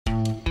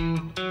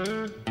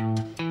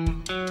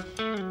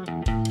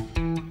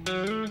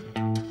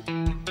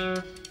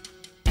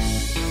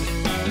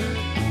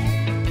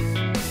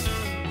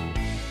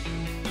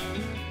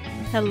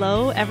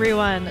Hello,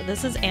 everyone.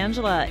 This is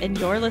Angela, and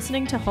you're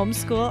listening to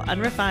Homeschool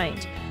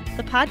Unrefined,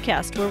 the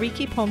podcast where we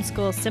keep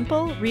homeschool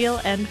simple, real,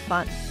 and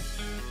fun.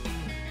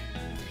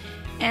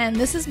 And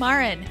this is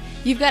Marin.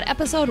 You've got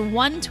episode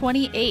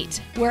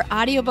 128, where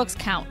audiobooks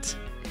count.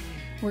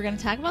 We're going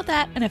to talk about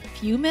that in a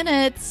few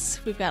minutes.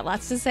 We've got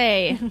lots to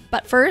say.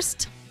 But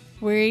first,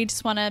 we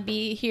just want to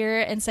be here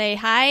and say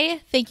hi.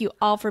 Thank you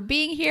all for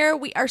being here.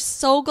 We are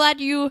so glad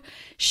you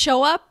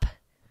show up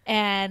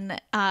and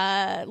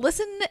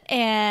listen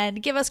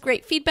and give us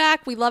great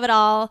feedback. We love it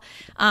all.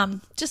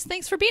 Just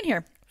thanks for being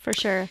here. For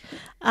sure.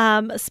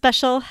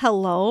 Special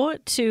hello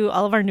to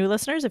all of our new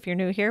listeners. If you're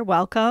new here,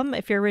 welcome.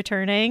 If you're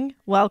returning,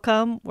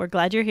 welcome. We're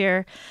glad you're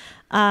here.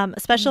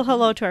 Special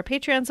hello to our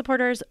Patreon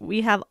supporters.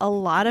 We have a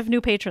lot of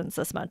new patrons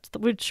this month,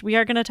 which we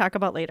are going to talk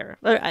about later.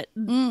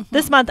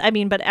 This month,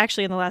 but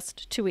actually in the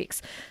last 2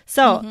 weeks.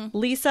 So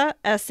Lisa,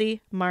 Essie,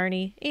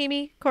 Marnie,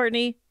 Amy,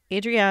 Courtney,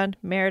 Adrienne,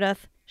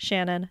 Meredith,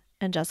 Shannon,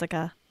 and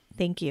Jessica.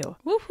 Thank you.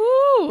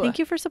 Woohoo! Thank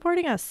you for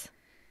supporting us.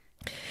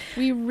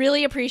 We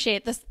really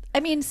appreciate this.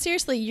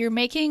 Seriously, you're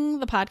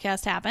making the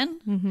podcast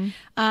happen.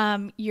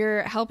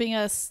 You're helping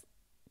us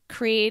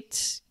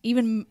create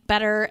even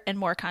better and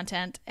more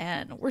content,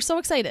 and we're so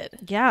excited.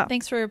 Yeah.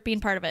 Thanks for being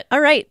part of it. All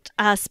right.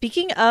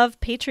 Speaking of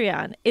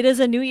Patreon, it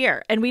is a new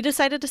year, and we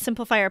decided to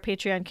simplify our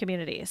Patreon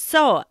community.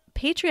 So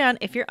Patreon,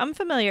 if you're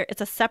unfamiliar,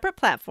 it's a separate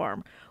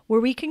platform where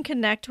we can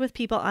connect with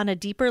people on a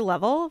deeper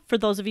level for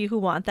those of you who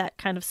want that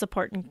kind of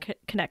support and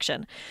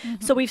connection.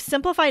 So we've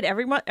simplified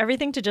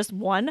everything to just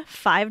one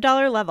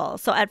 $5 level.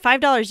 So at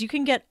 $5, you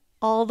can get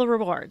all the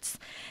rewards.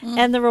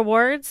 And the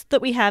rewards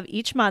that we have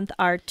each month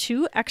are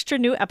 2 extra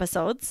new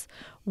episodes.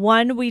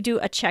 One, we do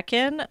a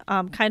check-in,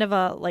 kind of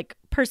a like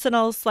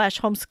personal /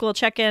 homeschool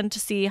check-in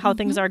to see how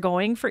things are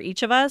going for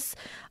each of us,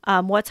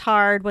 what's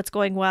hard, what's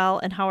going well,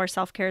 and how our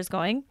self-care is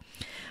going.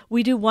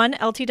 We do 1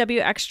 LTW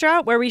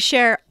extra where we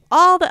share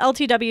all the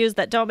LTWs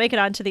that don't make it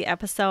onto the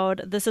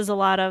episode. This is a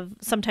lot of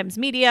sometimes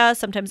media,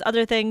 sometimes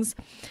other things.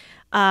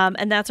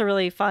 And that's a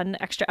really fun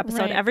extra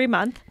episode every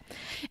month.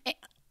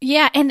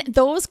 Yeah, and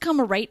those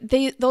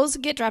those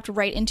get dropped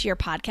right into your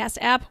podcast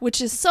app, which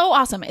is so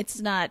awesome.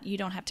 It's not, you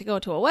don't have to go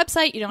to a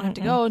website, you don't have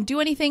to go and do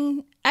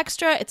anything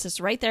extra. It's just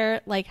right there,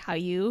 like how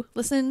you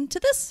listen to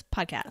this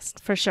podcast.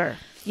 For sure.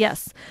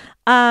 Yes.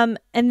 And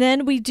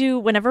then we do,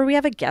 whenever we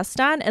have a guest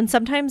on, and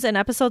sometimes in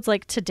episodes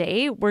like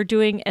today, we're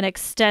doing an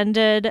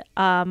extended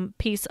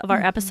piece of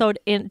our episode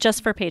in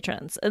just for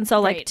patrons. And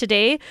so like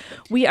today,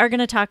 we are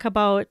going to talk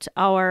about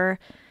our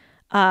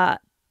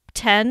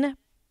 10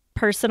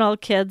 personal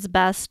kids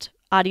best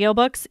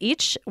audiobooks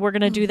each. We're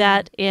going to do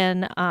that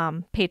in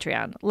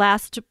Patreon.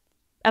 Last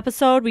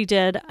episode, we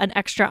did an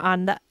extra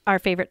on our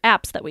favorite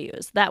apps that we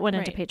use. That went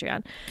into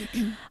Patreon.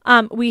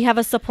 We have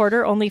a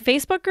supporter-only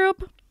Facebook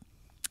group.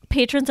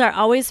 Patrons are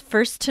always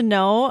first to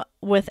know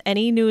with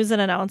any news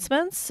and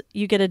announcements.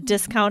 You get a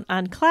discount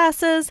on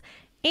classes,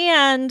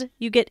 and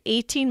you get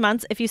 18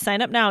 months. If you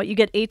sign up now, you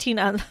get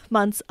 18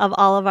 months of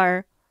all of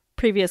our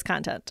previous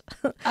content.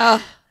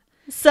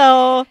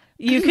 So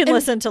you can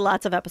listen to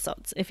lots of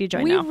episodes if you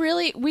join now.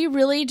 We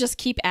really just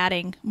keep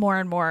adding more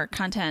and more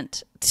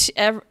content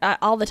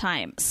all the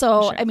time.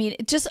 So,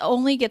 it just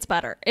only gets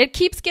better. It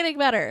keeps getting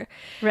better.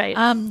 Right.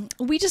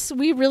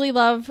 We really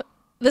love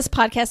this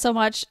podcast so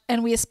much,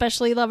 and we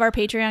especially love our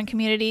Patreon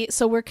community.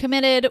 So we're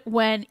committed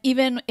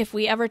even if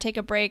we ever take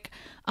a break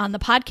on the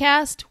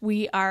podcast,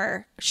 we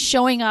are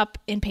showing up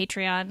in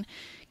Patreon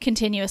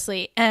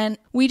continuously. And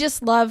we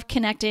just love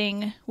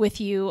connecting with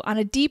you on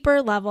a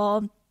deeper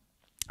level.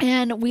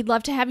 And we'd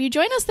love to have you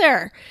join us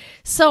there.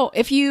 So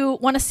if you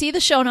want to see the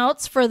show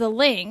notes for the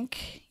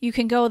link, you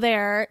can go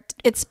there.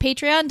 It's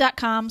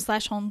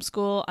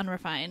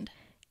patreon.com/homeschoolunrefined.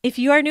 If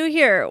you are new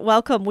here,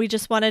 welcome. We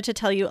just wanted to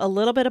tell you a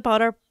little bit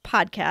about our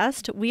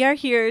podcast. We are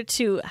here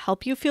to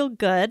help you feel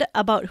good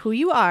about who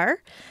you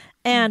are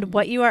and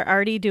what you are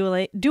already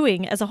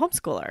doing as a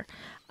homeschooler.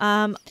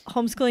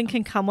 Homeschooling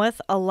can come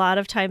with a lot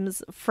of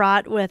times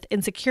fraught with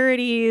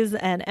insecurities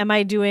and am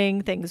I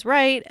doing things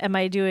right? Am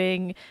I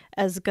doing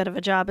as good of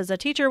a job as a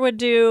teacher would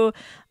do?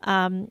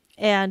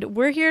 And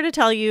we're here to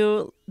tell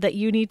you that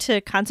you need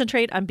to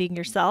concentrate on being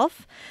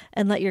yourself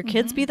and let your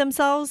kids be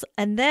themselves.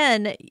 And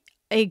then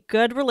a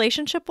good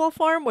relationship will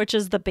form, which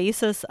is the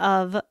basis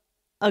of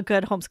a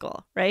good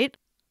homeschool, right?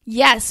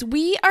 Yes,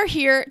 we are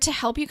here to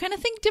help you kind of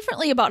think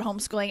differently about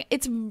homeschooling.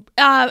 It's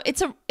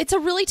a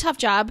really tough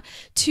job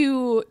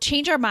to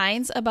change our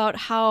minds about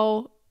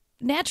how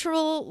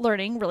natural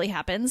learning really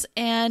happens.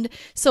 And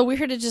so we're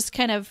here to just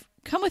kind of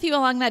come with you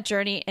along that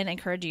journey and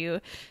encourage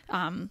you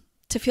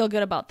to feel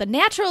good about the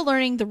natural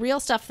learning, the real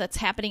stuff that's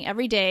happening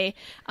every day,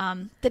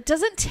 that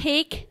doesn't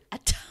take a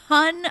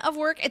ton of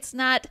work. It's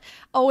not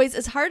always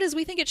as hard as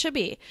we think it should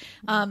be.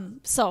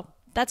 So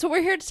that's what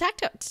we're here to talk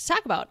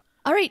about.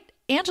 All right,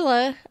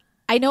 Angela,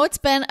 I know it's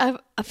been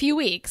a few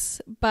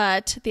weeks,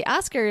 but the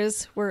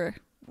Oscars were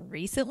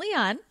recently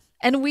on,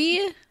 and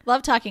we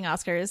love talking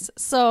Oscars.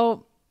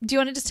 So do you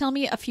want to just tell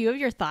me a few of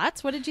your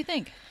thoughts? What did you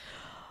think?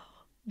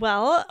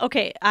 Well,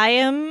 okay, I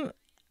am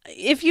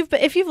if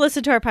you've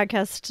listened to our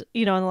podcast,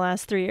 in the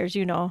last 3 years,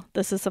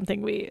 this is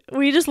something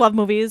we just love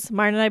movies.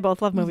 Marn and I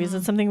both love movies.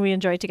 It's something we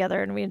enjoy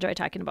together and we enjoy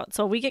talking about.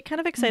 So we get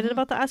kind of excited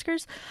about the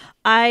Oscars.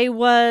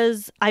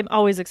 I'm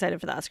always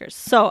excited for the Oscars.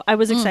 So I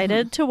was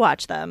excited to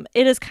watch them.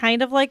 It is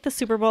kind of like the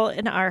Super Bowl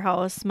in our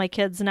house. My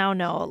kids now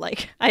know,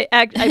 like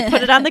I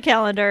put it on the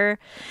calendar.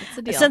 It's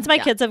a deal. Since my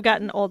kids have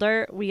gotten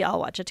older, we all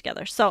watch it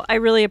together. So I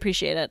really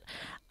appreciate it.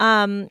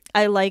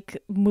 I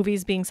like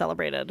movies being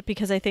celebrated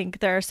because I think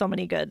there are so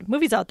many good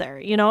movies out there,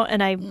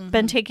 and I've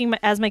been taking,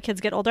 as my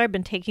kids get older, I've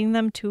been taking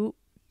them to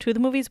the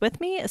movies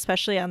with me,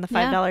 especially on the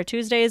 $5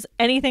 Tuesdays.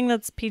 Anything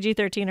that's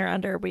PG-13 or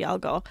under, we all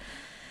go.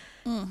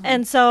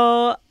 And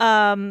so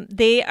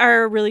they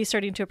are really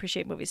starting to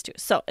appreciate movies too.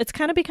 So it's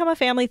kind of become a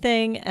family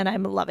thing and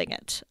I'm loving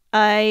it.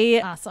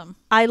 Awesome.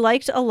 I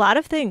liked a lot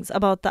of things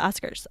about the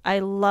Oscars. I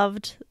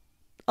loved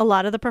a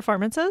lot of the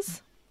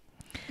performances.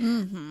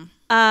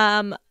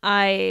 I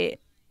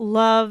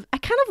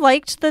kind of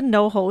liked the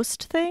no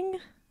host thing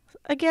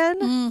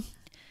again.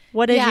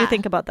 What did you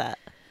think about that?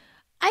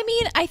 I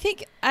mean, I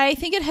think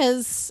it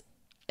has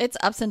its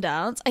ups and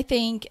downs. I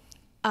think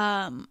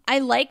I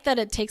like that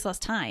it takes less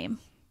time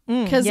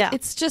because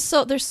it's just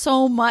there's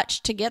so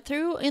much to get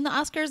through in the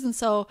Oscars, and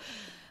so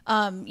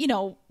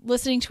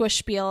listening to a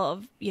spiel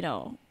of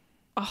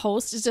a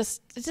host is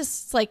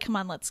just like, come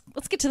on, let's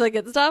get to the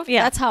good stuff.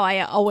 Yeah, that's how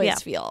I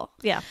always feel.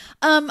 Yeah.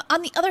 On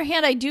the other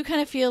hand, I do kind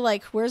of feel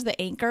like, where's the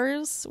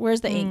anchors?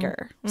 Where's the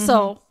anchor?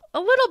 So a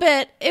little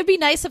bit, it'd be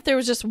nice if there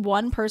was just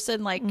one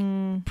person like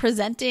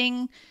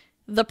presenting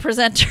the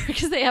presenter,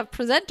 because they have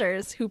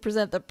presenters who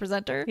present the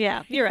presenter.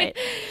 Yeah, you're right.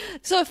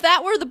 So if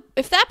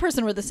that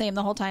person were the same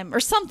the whole time or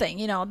something,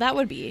 that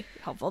would be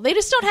helpful. They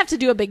just don't have to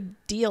do a big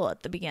deal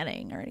at the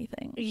beginning or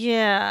anything.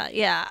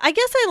 Yeah. I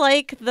guess I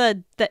like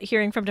the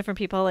hearing from different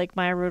people, like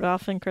Maya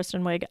Rudolph and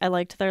Kristen Wiig. I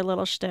liked their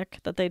little shtick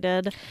that they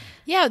did.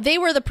 Yeah, they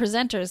were the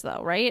presenters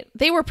though, right?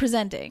 They were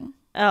presenting.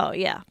 Oh,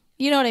 yeah.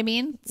 You know what I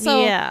mean?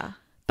 So yeah.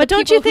 But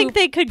don't you think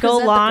they could go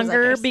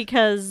longer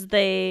because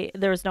there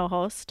was no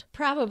host?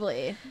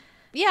 Probably.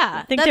 Yeah,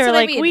 I think they're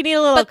like, we need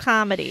a little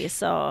comedy,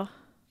 so.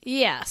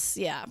 Yes,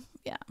 yeah,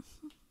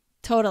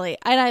 totally.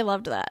 And I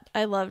loved that.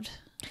 I loved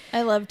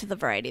the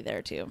variety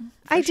there too.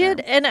 I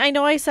did, and I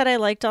know I said I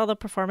liked all the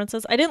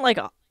performances. I didn't like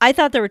I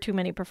thought there were too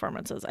many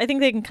performances. I think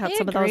they can cut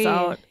some of those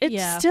out. It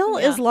still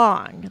is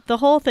long. The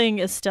whole thing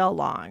is still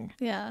long.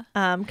 Yeah.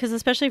 Because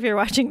especially if you're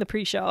watching the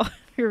pre-show,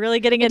 you're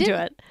really getting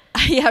into it.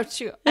 Yeah,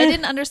 true. I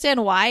didn't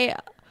understand why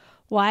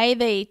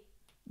they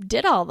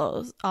did all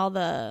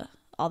the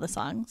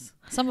songs.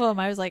 Some of them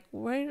I was like,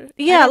 where?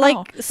 Yeah,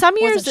 like some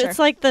years it's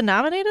like the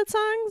nominated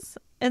songs,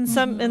 and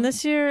and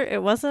this year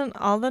it wasn't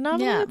all the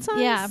nominated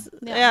songs.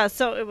 Yeah.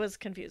 So it was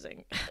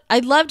confusing. I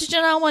loved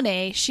Janelle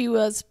Monáe. She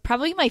was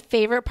probably my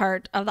favorite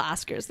part of the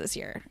Oscars this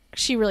year.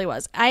 She really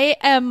was. I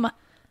am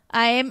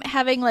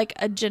having like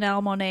a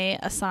Janelle Monáe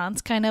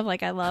essence, kind of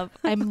like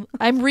I'm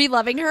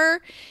re-loving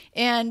her,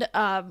 and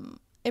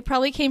it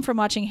probably came from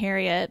watching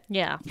Harriet.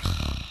 Yeah.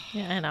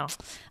 Yeah, I know.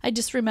 I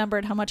just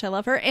remembered how much I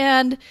love her.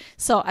 And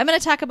so I'm going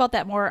to talk about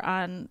that more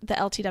on the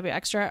LTW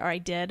Extra, or I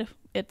did.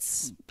 I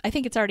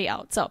think it's already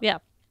out. So yeah.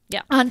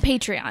 On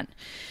Patreon.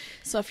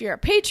 So if you're a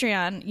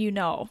Patreon, you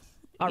know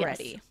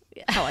already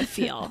how I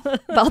feel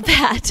about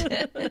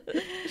that.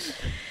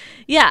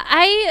 Yeah,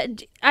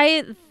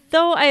 I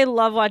though I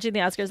love watching the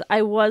Oscars,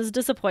 I was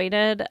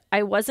disappointed.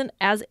 I wasn't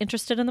as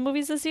interested in the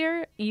movies this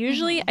year.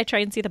 Usually I try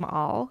and see them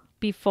all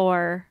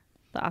before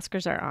the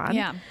Oscars are on.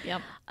 Yeah.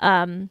 Yep.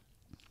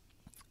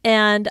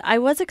 And I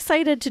was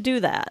excited to do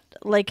that,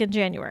 like in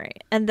January.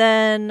 And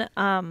then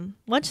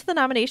once the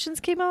nominations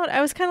came out,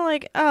 I was kind of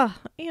like, I'm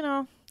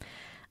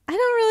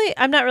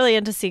not really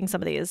into seeing some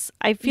of these.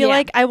 I feel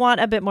like I want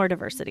a bit more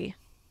diversity.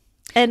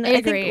 And I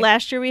think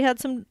last year we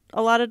had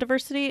a lot of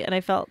diversity, and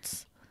I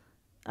felt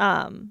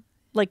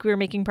like we were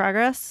making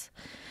progress.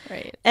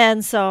 Right.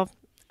 And so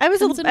I was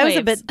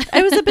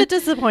a bit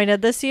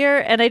disappointed this year,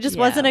 and I just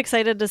wasn't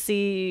excited to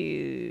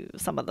see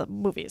some of the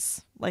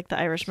movies, like The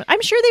Irishman.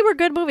 I'm sure they were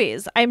good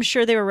movies. I'm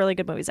sure they were really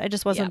good movies. I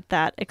just wasn't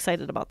that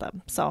excited about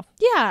them. So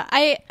yeah,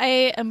 I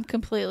am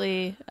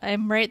completely.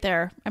 I'm right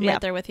there. I'm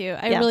right there with you.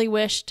 I really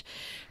wished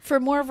for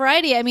more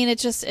variety. I mean,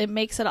 it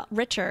makes it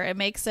richer. It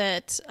makes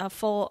it a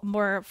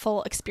more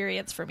full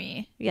experience for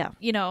me. Yeah,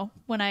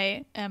 when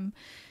I am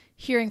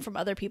hearing from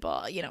other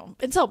people,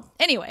 and so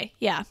anyway,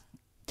 yeah.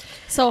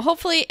 So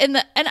hopefully,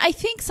 and I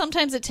think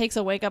sometimes it takes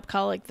a wake up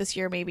call like this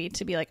year maybe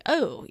to be like,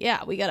 oh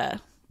yeah, we gotta.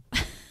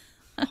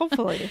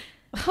 Hopefully,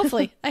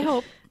 I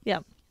hope. Yeah.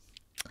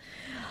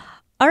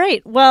 All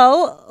right.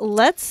 Well,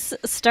 let's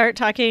start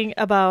talking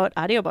about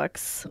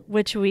audiobooks,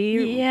 which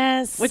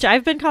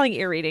I've been calling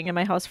ear reading in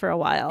my house for a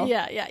while.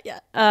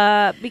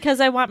 Yeah. Because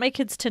I want my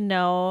kids to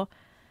know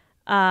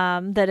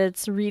that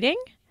it's reading.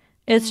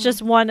 It's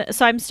just one.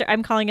 So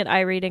I'm calling it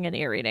eye reading and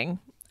ear reading.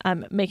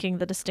 I'm making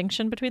the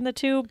distinction between the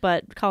two,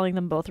 but calling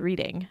them both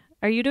reading.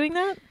 Are you doing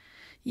that?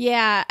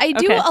 Yeah, I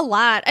do a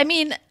lot. I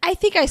mean, I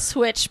think I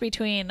switch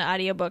between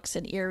audiobooks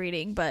and ear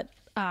reading, but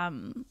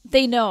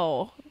they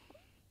know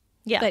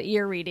Yeah. that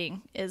ear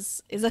reading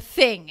is a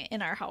thing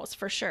in our house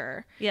for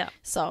sure. Yeah.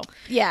 So,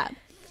 yeah.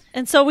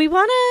 And so we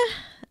want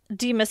to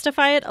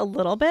demystify it a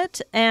little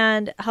bit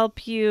and help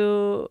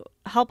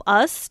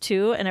us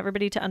too, and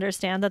everybody to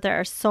understand that there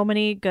are so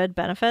many good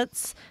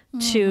benefits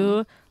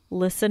to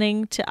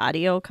listening to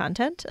audio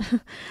content.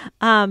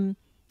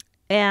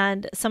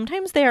 And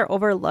sometimes they are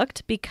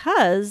overlooked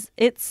because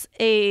it's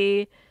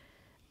a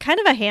kind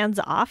of a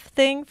hands-off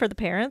thing for the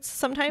parents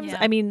sometimes. Yeah.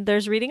 I mean,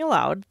 there's reading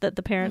aloud that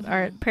the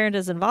parent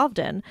is involved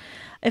in.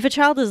 If a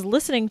child is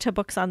listening to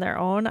books on their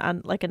own,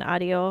 on like an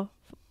audio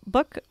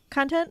book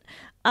content,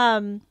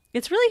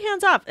 it's really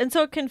hands-off. And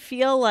so it can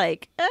feel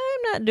like I'm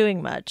not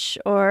doing much,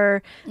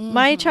 or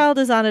my child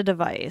is on a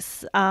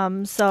device.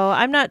 So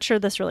I'm not sure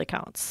this really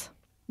counts.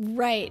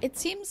 Right. It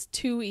seems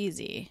too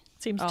easy.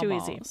 Seems too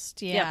easy.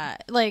 Yeah.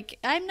 Yep. Like,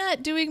 I'm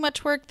not doing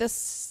much work. This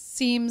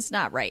seems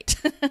not right.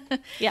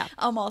 Yeah.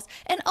 Almost.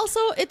 And also,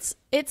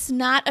 it's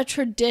not a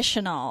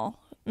traditional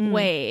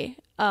way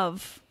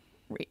of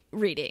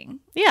reading.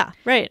 Yeah,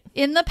 right.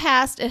 In the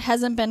past, it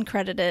hasn't been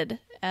credited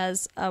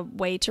as a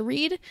way to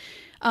read.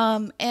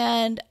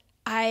 And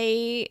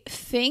I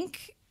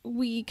think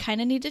we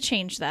kind of need to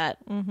change that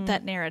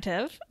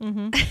narrative.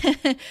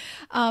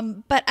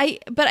 But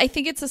I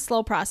think it's a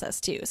slow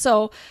process too.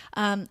 So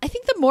I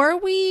think the more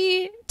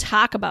we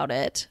talk about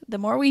it, the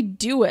more we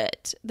do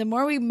it, the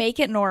more we make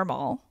it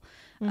normal,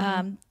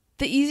 the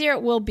easier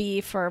it will be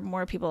for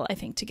more people, I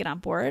think, to get on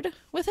board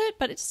with it.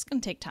 But it's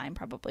going to take time,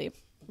 probably.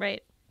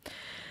 Right.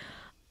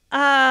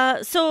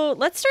 So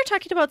let's start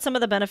talking about some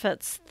of the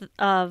benefits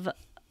of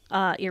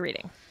ear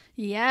reading.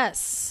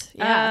 Yes.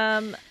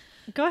 Yeah.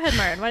 Go ahead,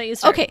 Marin. Why don't you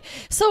start? Okay.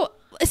 So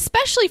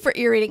especially for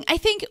ear reading, I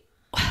think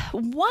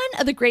one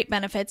of the great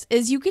benefits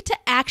is you get to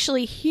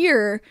actually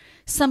hear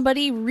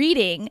somebody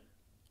reading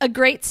a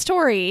great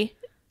story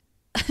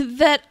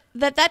that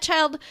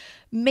child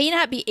may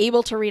not be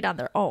able to read on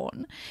their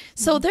own.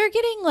 So they're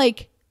getting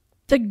like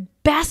the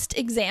best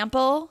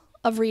example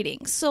of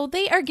reading. So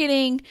they are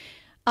getting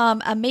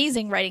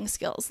amazing writing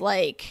skills,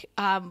 like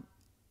have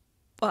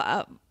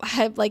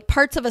like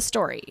parts of a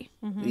story,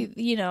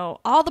 you know,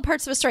 all the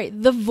parts of a story,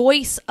 the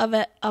voice of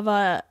an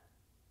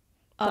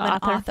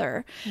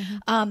author,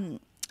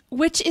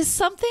 which is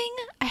something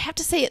I have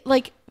to say,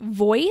 like,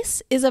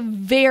 voice is a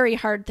very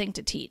hard thing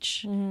to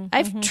teach.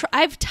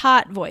 I've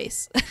taught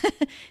voice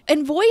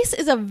and voice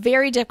is a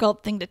very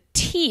difficult thing to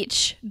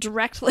teach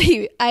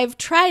directly. I've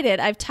tried it.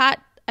 I've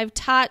taught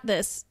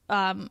this,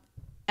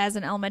 as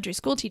an elementary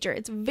school teacher.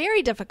 It's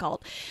very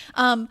difficult.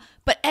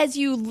 But as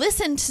you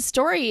listen to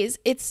stories,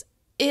 it's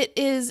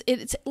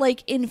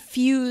like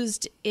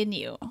infused in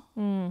you.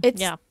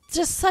 It's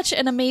just such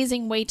an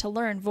amazing way to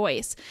learn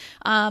voice.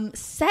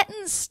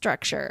 Sentence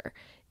structure.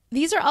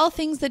 These are all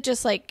things that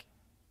just like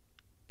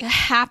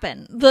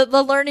happen.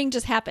 The learning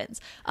just happens.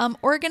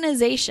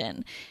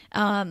 Organization.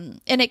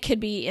 And it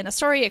could be in a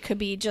story. It could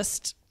be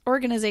just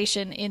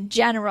organization in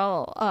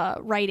general,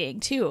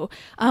 writing too.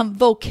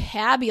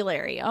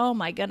 Vocabulary. Oh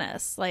my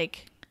goodness.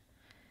 Like,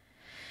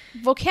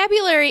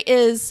 vocabulary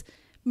is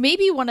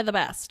maybe one of the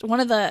best,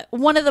 one of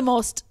the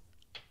most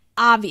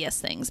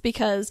obvious things,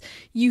 because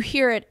you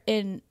hear it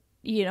in,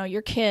 you know,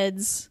 your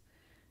kids'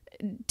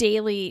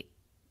 daily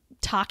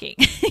talking.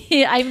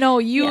 I know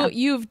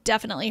you've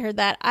definitely heard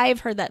that.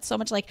 I've heard that so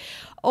much, like,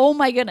 oh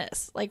my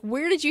goodness, like,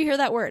 where did you hear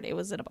that word? It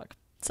was in a book.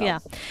 So. Yeah.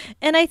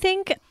 And I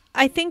think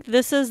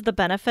this is the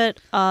benefit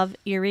of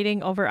ear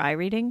reading over eye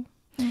reading,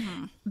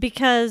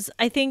 because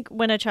I think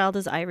when a child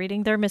is eye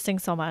reading, they're missing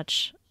so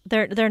much.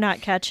 They're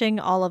not catching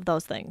all of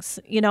those things,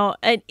 you know,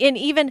 and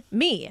even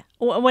me,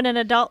 when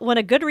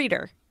a good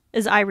reader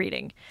is eye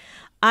reading,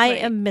 I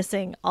am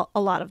missing a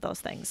lot of those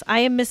things. I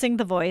am missing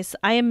the voice.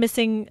 I am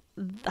missing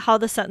how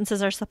the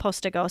sentences are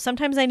supposed to go.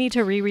 Sometimes I need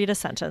to reread a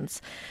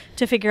sentence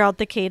to figure out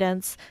the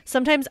cadence.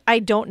 Sometimes I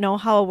don't know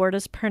how a word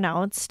is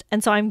pronounced,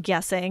 and so I'm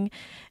guessing.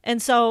 And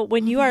so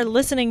when you are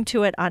listening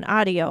to it on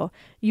audio,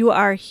 you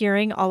are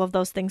hearing all of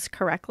those things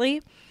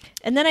correctly.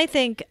 And then I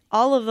think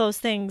all of those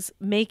things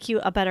make you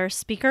a better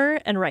speaker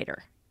and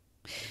writer.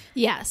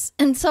 Yes.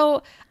 And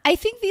so I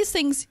think these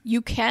things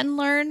you can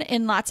learn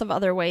in lots of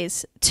other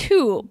ways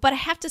too. But I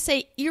have to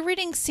say, ear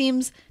reading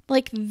seems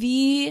like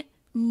the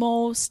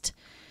most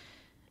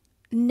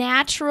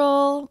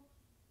natural,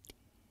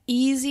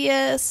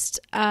 easiest,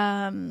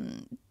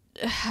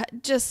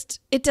 just,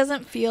 it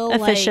doesn't feel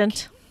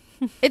efficient.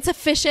 Like it's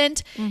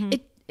efficient.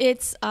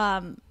 It's,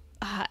 I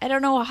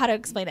don't know how to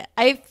explain it.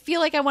 I feel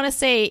like I want to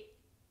say,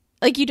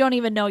 like, you don't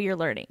even know you're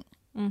learning.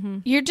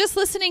 You're just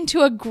listening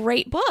to a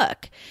great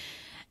book.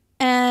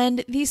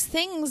 And these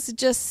things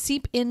just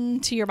seep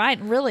into your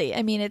mind, really.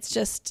 I mean, it's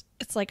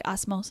like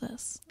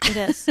osmosis. It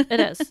is.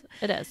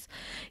 It is.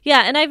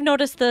 Yeah. And I've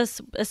noticed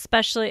this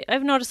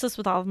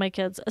with all of my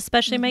kids,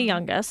 especially my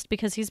youngest,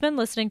 because he's been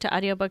listening to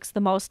audiobooks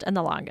the most and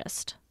the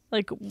longest.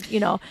 Like, you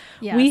know,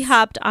 we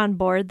hopped on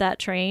board that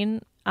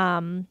train,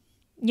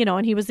 you know,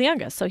 and he was the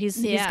youngest. So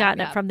he's gotten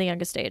it from the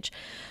youngest age.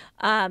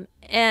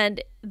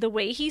 And the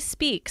way he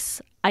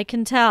speaks, I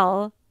can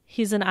tell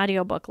He's an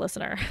audiobook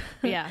listener.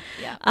 Yeah.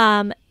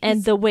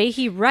 And the way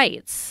he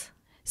writes.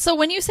 So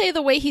when you say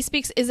the way he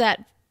speaks, is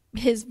that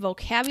his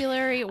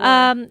vocabulary?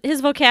 Or?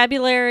 His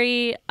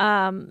vocabulary,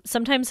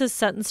 sometimes his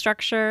sentence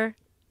structure.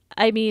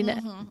 I mean,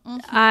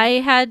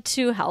 I had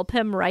to help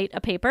him write a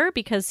paper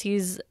because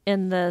he's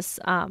in this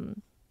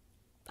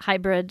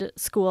hybrid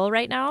school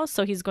right now.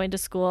 So he's going to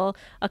school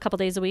a couple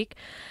days a week.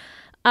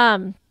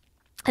 And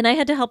I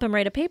had to help him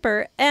write a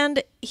paper.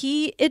 And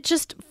it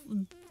just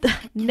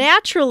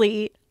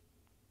naturally,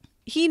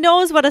 he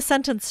knows what a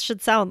sentence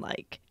should sound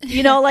like.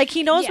 You know, like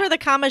he knows where the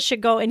commas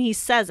should go and he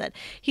says it.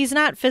 He's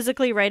not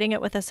physically writing it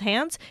with his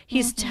hands.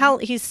 He's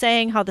he's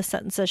saying how the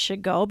sentences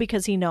should go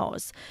because he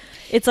knows.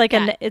 It's like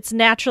it's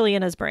naturally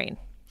in his brain.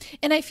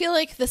 And I feel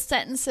like the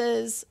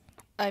sentences,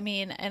 I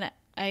mean, and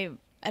I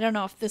don't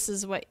know if this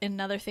is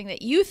another thing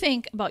that you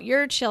think about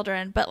your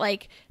children, but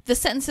like the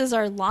sentences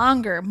are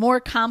longer, more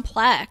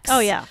complex. Oh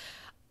yeah.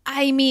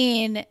 I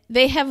mean,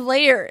 they have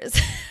layers.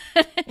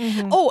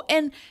 Oh,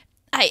 and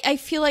I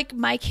feel like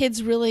my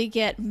kids really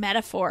get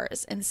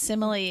metaphors and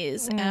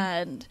similes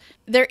and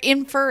they're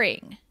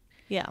inferring,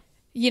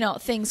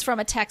 things from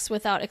a text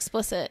without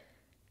explicit,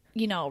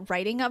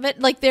 writing of it.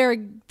 Like they're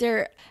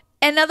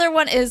another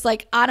one is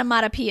like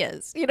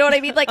onomatopoeias. You know what I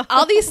mean? Like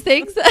all these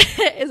things.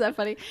 Is that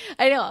funny?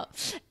 I know.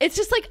 It's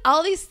just like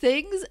all these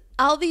things,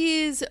 all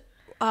these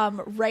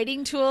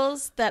writing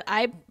tools that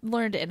I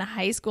learned in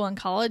high school and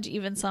college,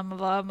 even some of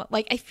them,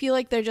 like I feel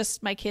like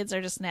my kids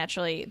are just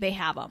naturally, they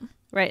have them.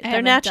 Right.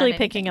 They're naturally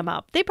picking them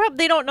up. They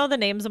don't know the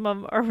names of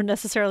them or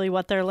necessarily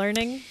what they're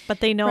learning, but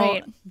they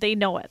know they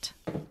know it.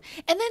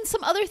 And then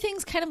some other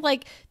things kind of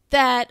like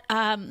that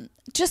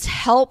just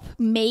help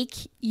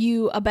make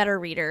you a better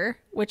reader,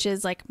 which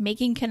is like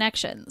making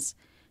connections.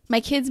 My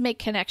kids make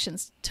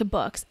connections to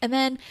books. And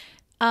then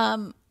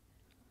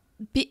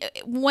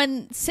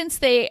since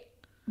they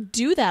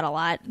do that a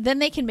lot, then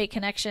they can make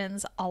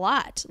connections a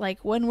lot.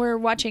 Like when we're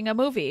watching a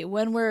movie,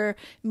 when we're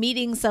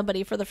meeting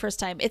somebody for the first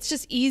time, it's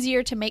just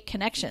easier to make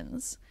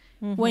connections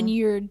when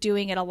you're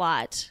doing it a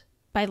lot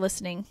by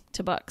listening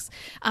to books.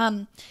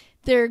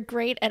 They're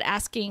great at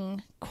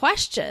asking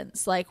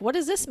questions like, what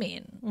does this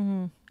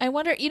mean? I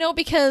wonder,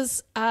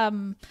 because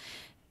in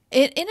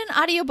an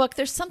audiobook,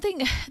 there's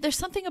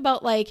something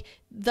about like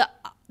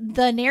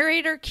the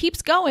narrator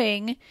keeps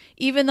going,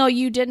 even though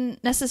you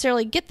didn't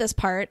necessarily get this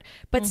part,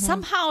 but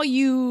somehow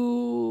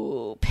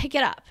you pick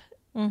it up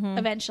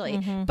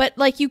eventually. But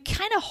like you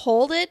kind of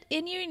hold it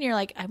in you and you're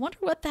like, I wonder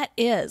what that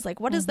is.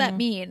 Like, what does that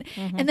mean?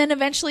 And then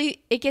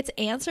eventually it gets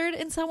answered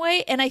in some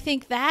way. And I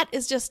think that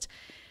is just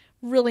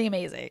really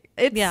amazing.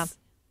 It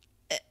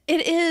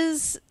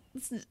is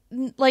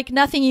like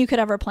nothing you could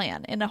ever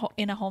plan in a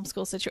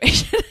homeschool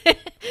situation.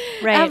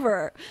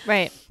 Ever.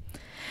 Right.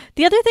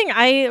 The other thing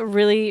I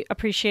really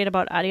appreciate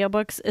about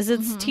audiobooks is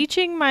it's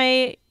teaching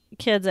my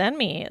kids and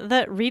me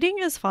that reading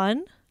is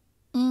fun.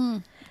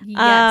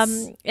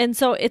 Yes. And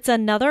so it's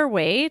another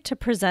way to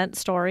present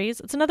stories.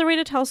 It's another way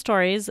to tell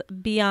stories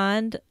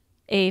beyond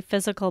a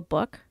physical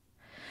book.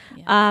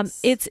 Yes.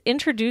 It's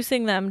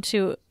introducing them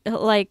to,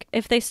 like,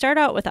 if they start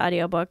out with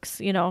audiobooks,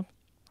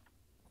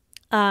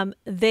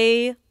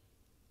 they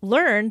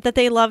learn that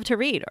they love to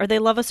read, or they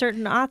love a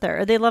certain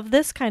author, or they love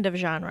this kind of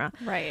genre.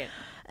 Right.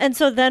 And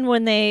so then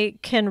when they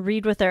can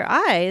read with their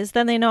eyes,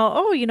 then they know,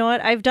 oh, you know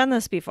what? I've done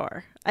this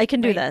before. I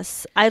can do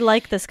this. I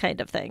like this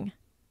kind of thing.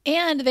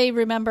 And they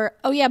remember,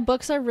 oh yeah,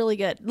 books are really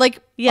good.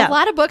 Like a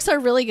lot of books are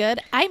really good.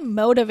 I'm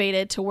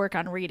motivated to work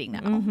on reading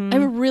now.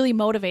 I'm really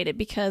motivated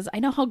because I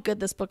know how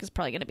good this book is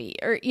probably going to be,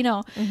 or,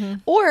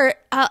 or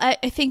I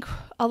think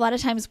a lot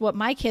of times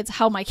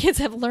how my kids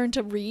have learned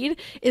to read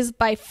is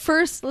by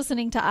first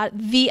listening to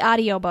the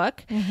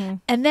audiobook.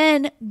 And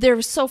then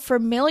they're so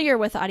familiar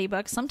with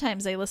audiobooks.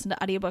 Sometimes they listen to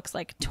audiobooks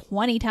like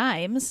 20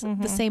 times,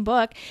 the same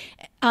book.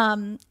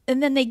 And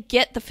then they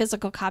get the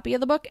physical copy of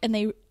the book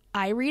and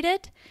I read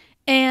it.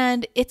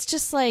 And it's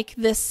just like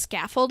this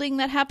scaffolding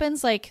that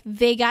happens. Like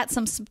they got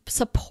some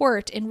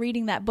support in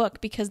reading that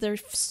book because they're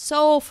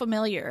so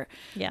familiar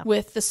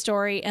with the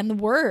story and the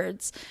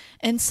words.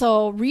 And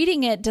so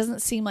reading it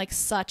doesn't seem like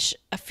such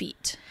a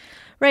feat.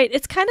 Right.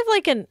 It's kind of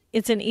like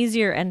it's an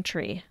easier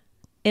entry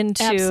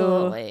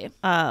into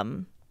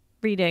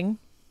reading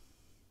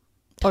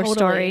or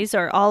stories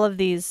or all of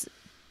these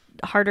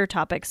harder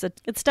topics.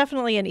 It's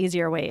definitely an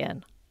easier way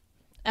in.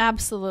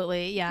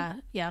 Absolutely. Yeah.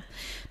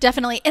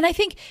 Definitely. And I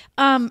think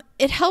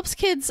it helps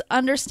kids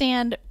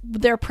understand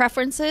their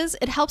preferences.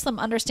 It helps them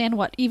understand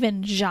what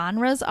even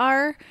genres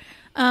are.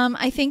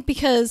 I think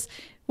because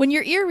when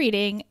you're ear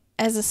reading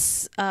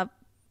as a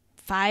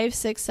 5,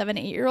 6, 7,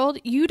 8-year-old,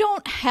 you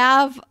don't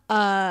have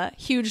a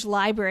huge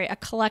library, a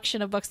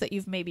collection of books that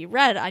you've maybe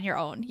read on your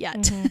own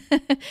yet.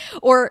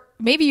 Or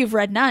maybe you've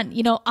read none,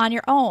 on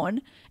your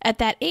own at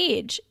that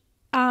age.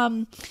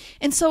 And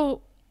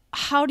so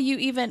how do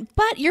you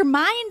but your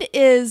mind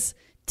is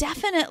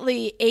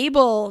definitely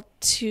able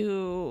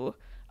to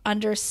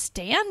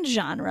understand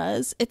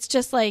genres. It's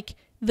just like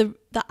the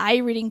eye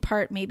reading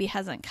part maybe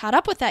hasn't caught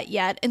up with that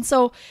yet. And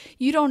so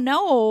you don't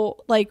know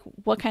like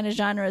what kind of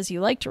genres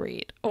you like to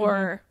read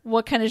or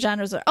what kind of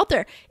genres are out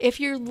there. If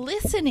you're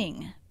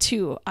listening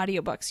to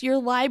audiobooks, your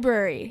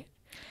library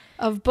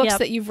of books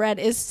that you've read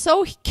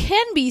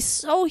can be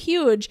so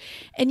huge,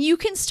 and you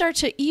can start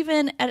to,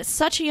 even at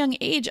such a young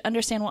age,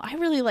 understand, well, I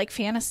really like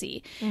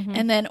fantasy,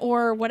 and then,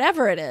 or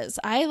whatever it is,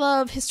 I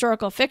love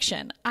historical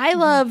fiction, I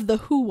love the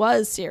Who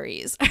Was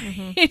series,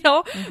 you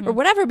know, or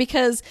whatever,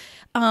 because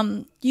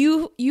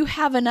you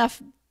have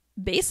enough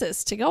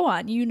basis to go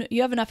on, you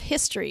have enough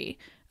history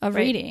of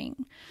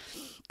reading.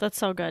 That's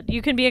so good.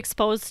 You can be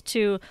exposed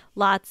to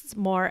lots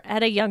more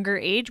at a younger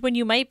age when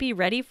you might be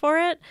ready for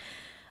it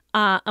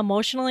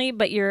emotionally,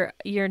 but you're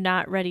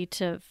not ready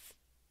to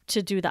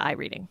do the eye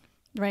reading.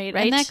 Right.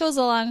 And that goes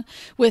along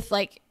with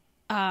like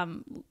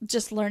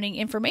just learning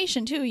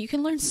information too. You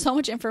can learn so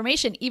much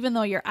information even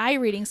though your eye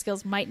reading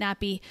skills might not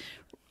be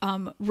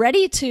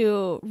ready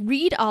to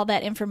read all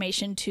that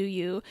information to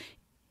you.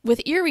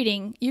 With ear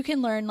reading, you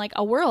can learn like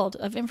a world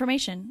of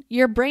information.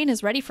 Your brain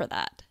is ready for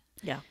that.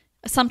 Yeah.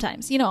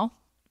 Sometimes, you know.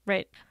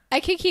 Right. I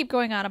could keep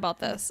going on about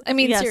this. I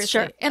mean, yes, seriously.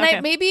 Sure. And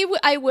okay.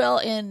 I will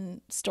in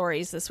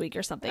stories this week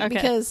or something,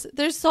 because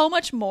there's so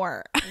much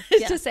more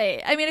to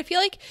say. I mean, I feel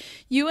like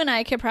you and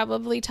I could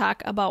probably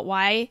talk about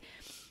why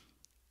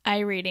eye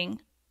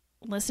reading,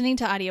 listening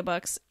to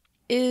audiobooks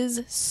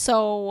is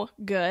so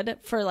good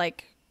for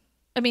like,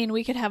 I mean,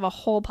 we could have a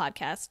whole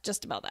podcast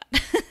just about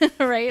that,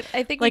 right?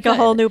 I think like a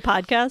whole new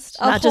podcast,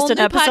 not just an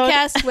episode.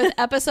 Podcast with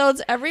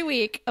episodes every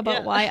week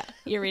about why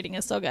ear reading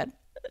is so good.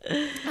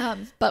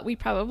 But we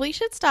probably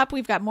should stop.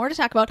 We've got more to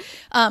talk about.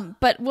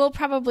 But we'll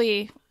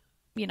probably,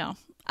 you know,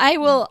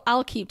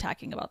 I'll keep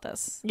talking about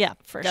this. Yeah,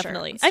 for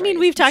definitely. sure. I mean,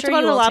 we've talked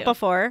about it a lot too.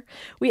 before.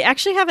 We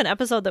actually have an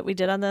episode that we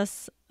did on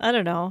this, I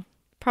don't know,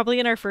 probably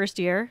in our first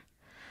year.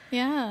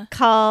 Yeah.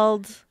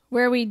 Called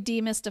Where We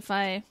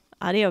Demystify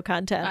Audio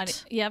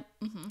Content. Yep.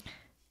 Mm-hmm.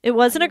 It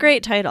wasn't a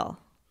great title,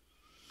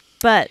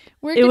 but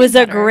We're it was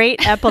better. a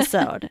great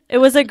episode. It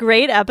was a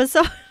great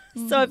episode.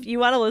 So if you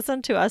want to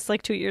listen to us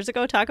like 2 years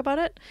ago talk about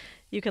it,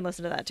 you can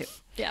listen to that too.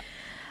 Yeah.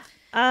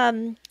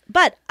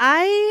 But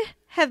I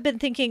have been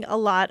thinking a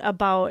lot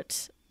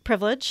about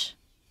privilege,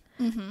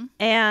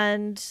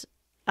 and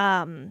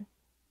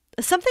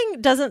something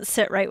doesn't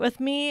sit right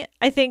with me.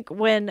 I think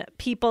when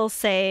people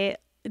say,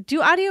 do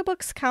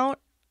audiobooks count?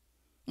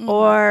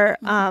 Or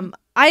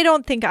I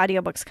don't think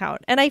audiobooks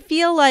count. And I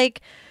feel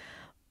like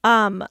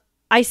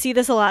I see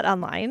this a lot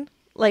online.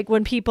 Like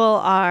when people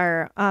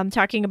are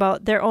talking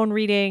about their own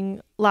reading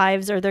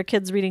lives or their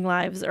kids' reading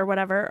lives or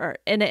whatever,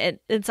 and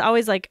it's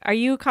always like, are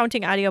you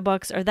counting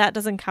audiobooks, or that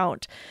doesn't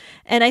count?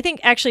 And I think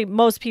actually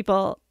most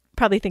people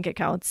probably think it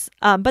counts.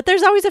 But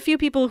there's always a few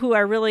people who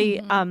are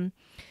really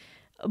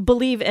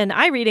believe in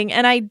eye reading,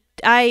 and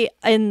I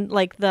in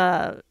like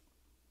the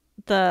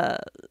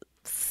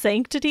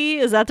sanctity,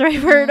 is that the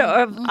right word,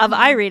 of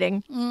eye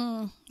reading?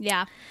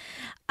 Yeah.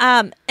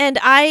 And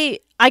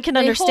I can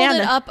understand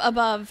hold it up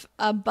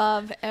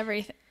above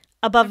everything.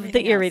 Above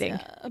everything the ear else, reading.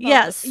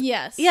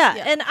 Yes. Yeah.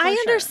 And I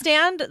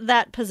understand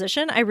that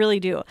position. I really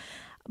do.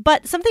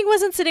 But something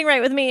wasn't sitting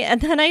right with me.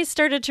 And then I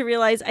started to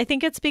realize, I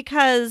think it's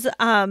because,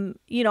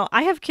 you know,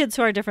 I have kids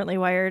who are differently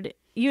wired.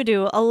 You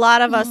do. A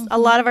lot of us, a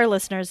lot of our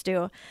listeners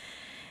do.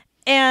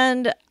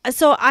 And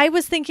so I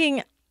was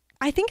thinking,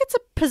 I think it's a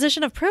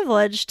position of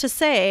privilege to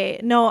say,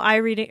 no, eye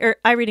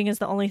reading is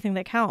the only thing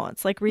that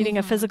counts. Like reading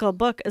a physical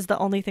book is the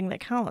only thing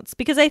that counts.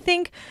 Because I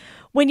think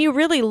when you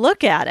really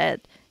look at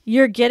it,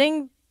 you're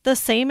getting the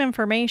same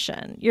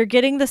information. You're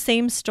getting the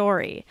same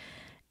story.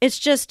 It's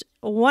just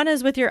one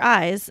is with your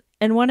eyes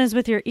and one is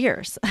with your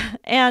ears.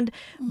 And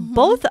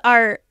both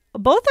are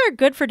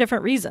good for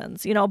different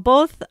reasons. You know,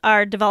 both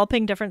are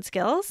developing different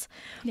skills.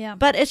 Yeah.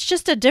 But it's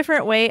just a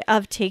different way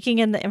of taking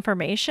in the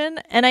information.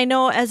 And I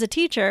know as a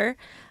teacher,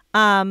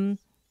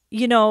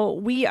 you know,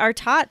 we are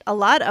taught a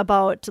lot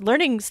about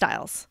learning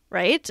styles,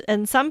 right?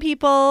 And some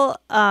people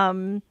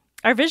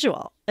are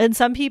visual, and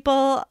some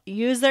people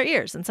use their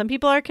ears, and some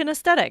people are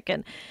kinesthetic.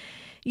 And,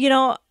 you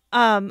know,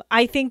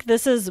 I think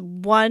this is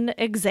one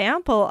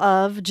example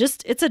of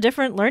just, it's a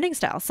different learning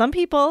style. Some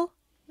people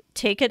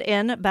take it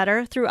in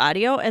better through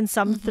audio and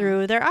some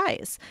through their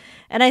eyes.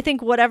 And I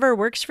think whatever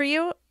works for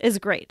you is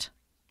great.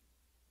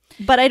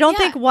 But I don't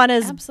think one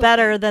is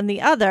better than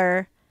the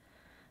other.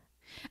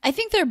 I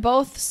think they're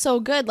both so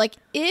good. Like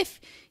if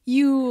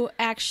you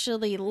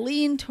actually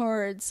lean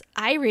towards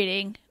eye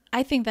reading,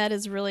 I think that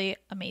is really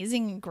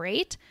amazing and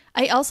great.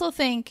 I also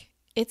think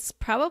it's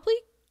probably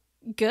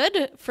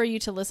good for you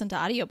to listen to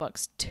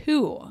audiobooks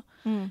too,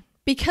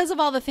 because of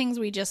all the things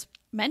we just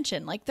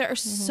mentioned. Like there are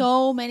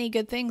so many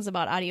good things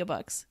about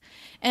audiobooks,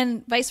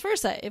 and vice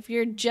versa. If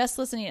you're just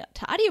listening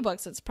to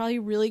audiobooks, it's probably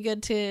really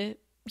good to,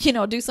 you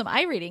know, do some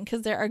eye reading,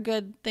 because there are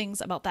good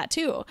things about that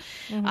too.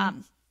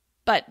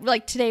 But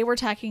like today we're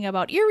talking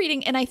about ear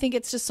reading, and I think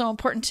it's just so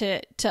important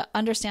to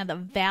understand the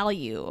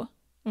value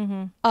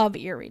of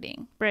ear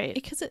reading. Right.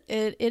 Because it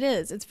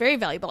is. It's very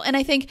valuable. And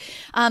I think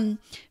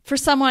for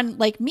someone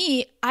like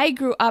me, I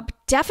grew up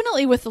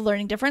definitely with the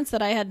learning difference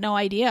that I had no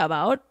idea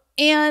about.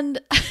 And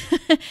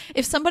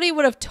if somebody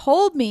would have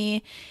told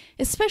me,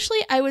 especially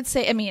I would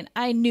say, I mean,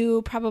 I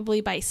knew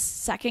probably by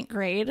second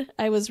grade,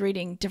 I was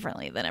reading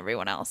differently than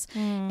everyone else.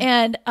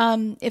 And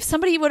if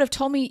somebody would have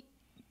told me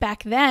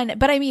back then,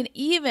 but I mean,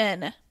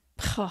 even,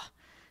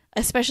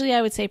 especially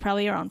I would say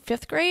probably around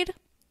fifth grade,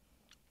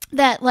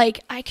 that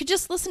like I could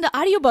just listen to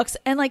audiobooks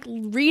and like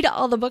read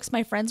all the books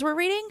my friends were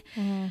reading,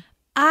 you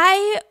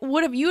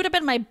would have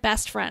been my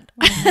best friend.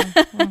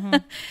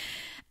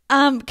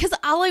 Because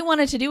all I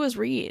wanted to do was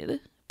read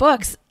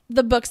books,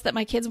 the books that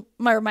my kids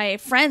or my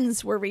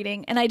friends were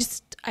reading. And I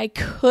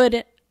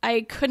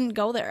couldn't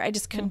go there. I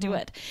just couldn't do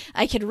it.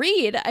 I could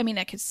read. I mean,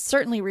 I could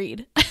certainly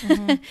read.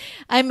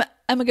 I'm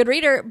a good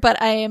reader,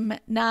 but I am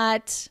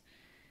not,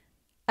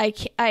 I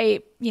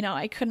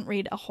couldn't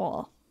read a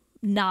whole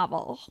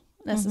novel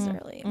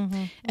necessarily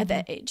at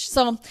that age.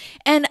 So,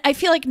 and I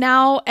feel like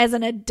now as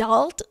an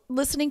adult,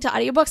 listening to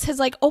audiobooks has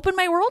like opened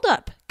my world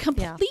up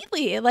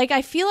completely. Like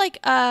I feel like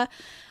I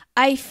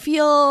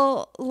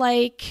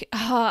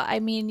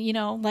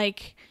mean,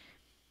 like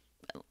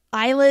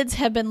eyelids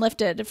have been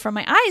lifted from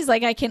my eyes.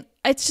 Like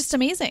it's just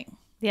amazing.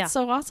 Yeah.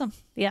 So awesome.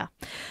 Yeah.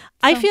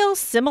 I feel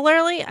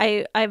similarly.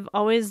 I've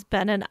always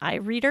been an eye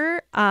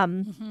reader.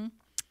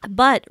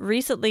 But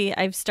recently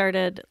I've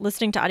started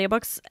listening to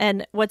audiobooks,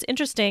 and what's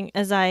interesting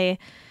is I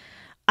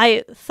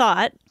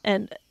thought,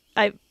 and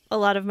a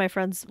lot of my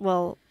friends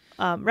will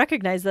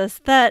recognize this,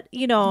 that,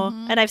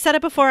 and I've said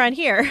it before on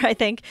here, I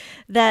think,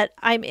 that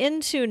I'm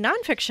into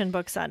nonfiction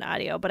books on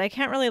audio, but I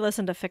can't really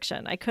listen to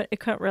fiction. It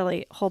couldn't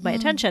really hold my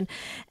attention.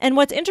 And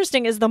what's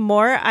interesting is the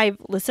more I've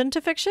listened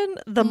to fiction,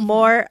 the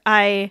more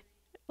I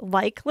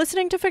like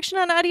listening to fiction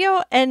on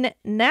audio. And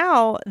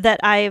now that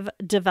I've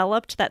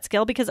developed that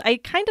skill, because I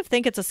kind of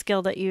think it's a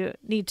skill that you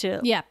need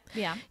to,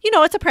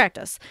 it's a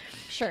practice.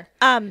 Sure.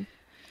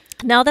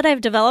 Now that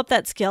I've developed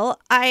that skill,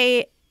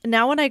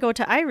 now when I go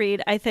to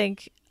iRead, I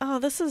think, oh,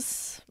 this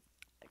is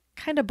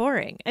kind of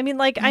boring. I mean,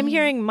 like I'm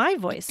hearing my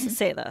voice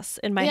say this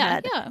in my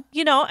head. Yeah.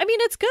 I mean,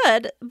 it's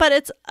good,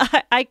 but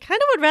I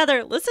kind of would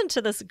rather listen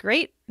to this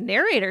great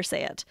narrator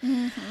say it,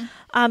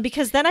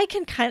 because then I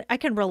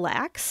can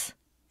relax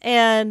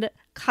and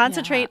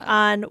concentrate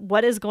on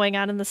what is going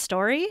on in the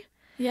story.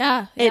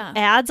 Yeah. It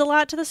adds a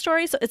lot to the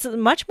story. So it's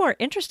much more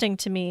interesting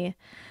to me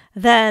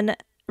than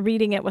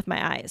reading it with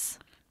my eyes.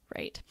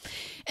 Right.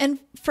 And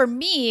for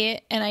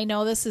me, and I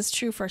know this is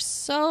true for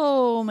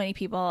so many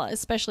people,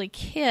 especially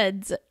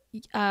kids,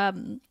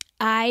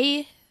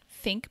 I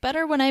think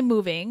better when I'm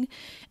moving.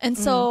 And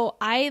so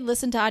I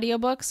listen to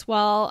audiobooks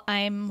while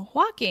I'm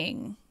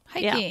walking,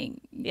 hiking,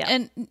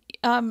 and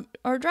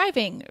or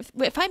driving.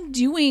 If I'm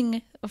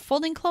doing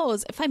folding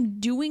clothes, if I'm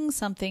doing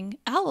something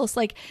else,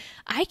 like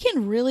I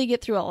can really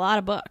get through a lot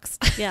of books.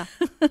 Yeah.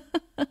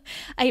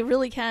 I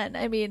really can.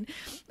 I mean,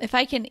 if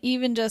I can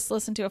even just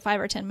listen to 5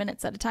 or 10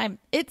 minutes at a time,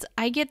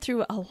 I get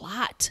through a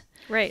lot.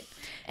 Right.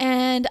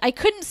 And I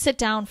couldn't sit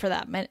down for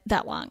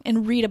that long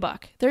and read a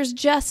book. There's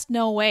just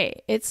no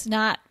way. It's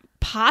not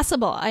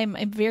possible. I'm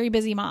a very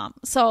busy mom.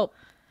 So,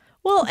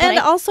 well, and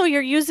also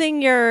you're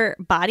using your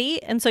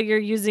body, and so you're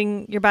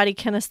using your body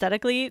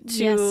kinesthetically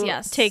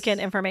to take in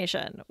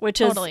information, which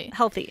is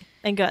healthy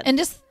and good. And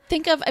just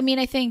think of,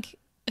 I think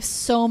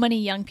so many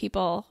young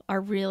people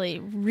are really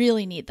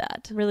need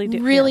that. Really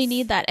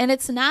need that. And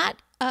it's not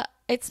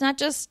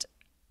just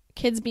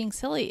kids being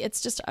silly. It's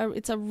just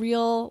it's a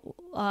real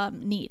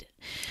need.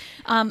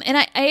 And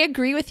I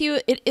agree with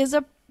you. It is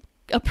a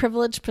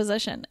privileged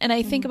position. And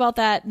I think about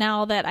that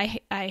now that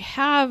I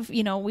have,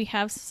 we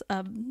have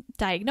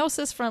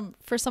diagnosis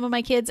for some of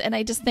my kids. And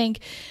I just think,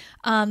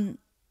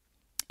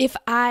 if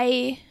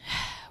I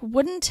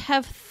wouldn't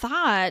have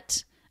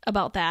thought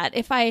about that,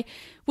 if I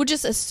would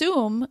just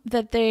assume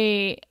that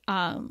they,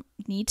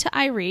 need to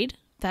iRead,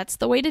 that's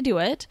the way to do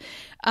it.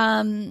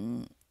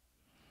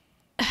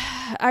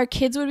 Our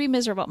kids would be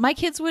miserable. My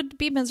kids would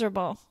be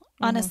miserable,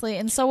 honestly.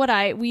 And so would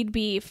I. We'd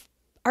be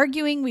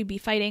arguing, we'd be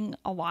fighting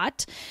a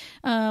lot.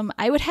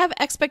 I would have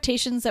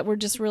expectations that were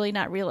just really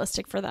not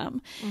realistic for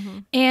them.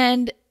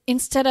 And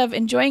instead of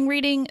enjoying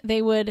reading,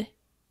 they would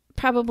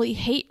probably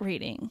hate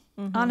reading.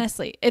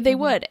 Honestly, they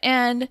would.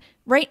 And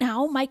right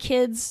now, my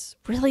kids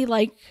really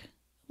like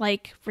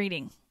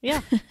reading.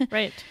 Yeah,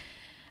 right.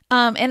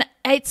 And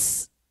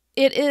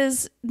it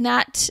is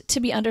not to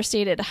be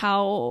understated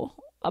how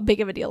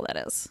big of a deal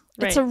that is.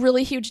 Right. It's a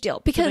really huge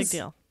deal, because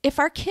if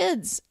our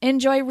kids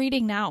enjoy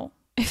reading now,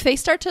 if they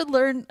start to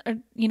learn,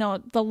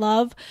 the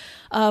love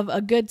of a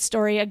good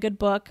story, a good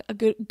book,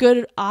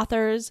 good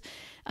authors,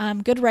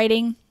 good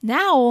writing,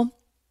 now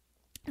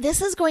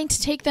this is going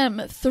to take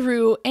them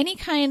through any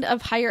kind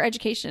of higher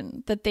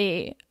education that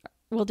they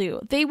will do.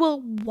 They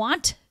will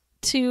want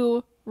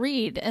to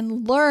read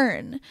and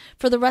learn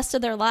for the rest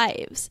of their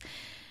lives.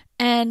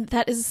 And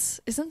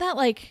isn't that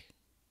like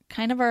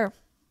kind of our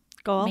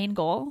main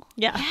goal?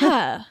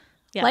 Yeah.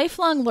 Yeah.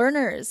 Lifelong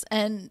learners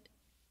and,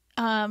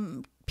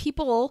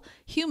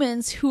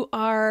 humans who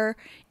are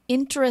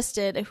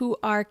interested, who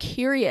are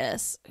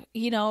curious,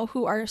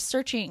 who are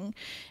searching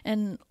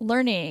and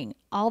learning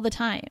all the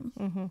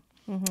time.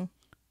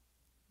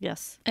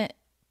 Yes.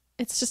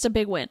 It's just a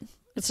big win.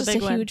 It's just a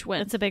huge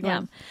win. It's a big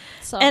win.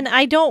 So, and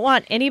I don't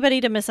want anybody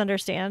to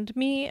misunderstand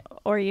me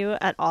or you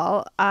at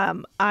all.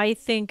 I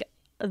think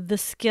the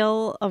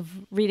skill of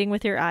reading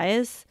with your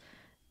eyes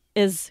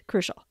is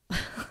crucial.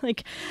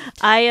 Like,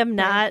 I am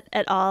not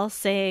at all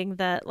saying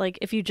that, like,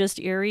 if you just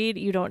ear read,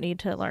 you don't need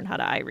to learn how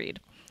to eye read.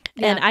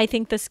 Yeah. And I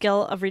think the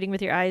skill of reading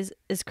with your eyes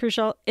is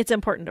crucial. It's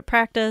important to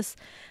practice.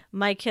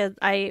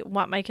 I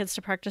want my kids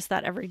to practice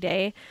that every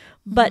day,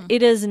 but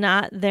it is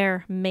not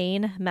their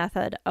main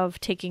method of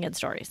taking in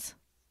stories.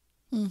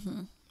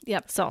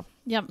 Yep. So.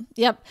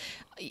 Yep.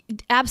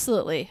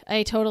 Absolutely.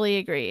 I totally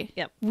agree.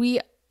 Yep.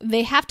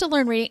 They have to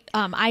learn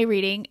eye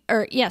reading,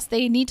 or yes,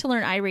 they need to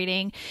learn eye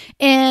reading.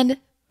 And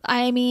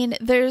I mean,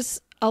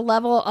 there's a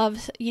level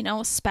of,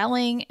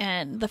 spelling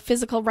and the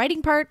physical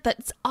writing part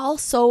that's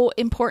also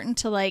important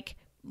to like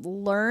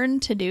learn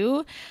to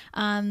do.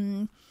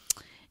 And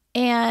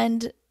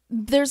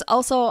there's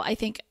also, I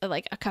think,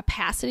 like a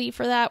capacity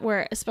for that,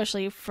 where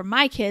especially for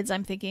my kids,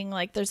 I'm thinking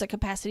like there's a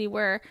capacity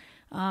where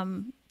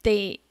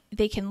they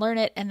can learn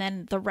it, and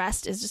then the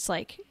rest is just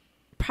like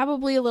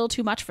probably a little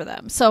too much for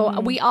them. So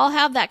we all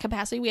have that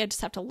capacity. We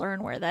just have to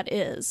learn where that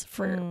is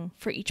for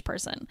each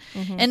person.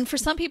 And for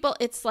some people,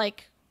 it's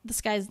like the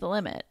sky's the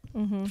limit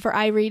for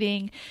eye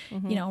reading,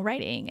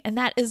 writing. And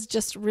that is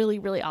just really,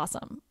 really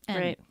awesome.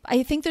 And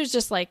I think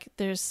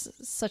there's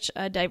such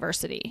a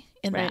diversity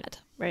in that.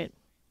 Right.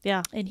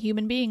 Yeah. In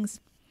human beings.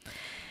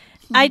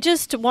 I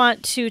just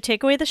want to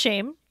take away the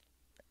shame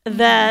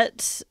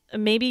that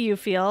maybe you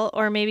feel,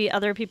 or maybe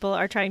other people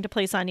are trying to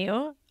place on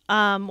you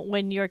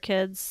when your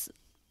kids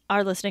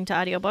are listening to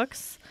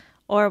audiobooks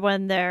or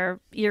when they're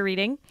ear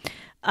reading,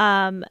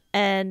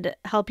 and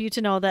help you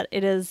to know that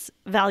it is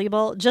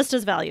valuable, just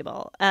as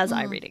valuable as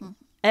eye reading.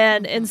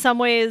 And in some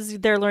ways,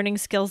 they're learning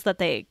skills that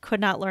they could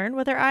not learn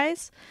with their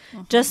eyes,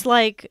 just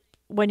like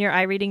when you're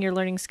eye reading, you're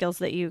learning skills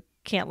that you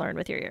can't learn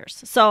with your ears.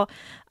 So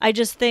I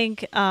just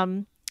think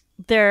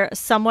they're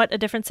somewhat a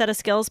different set of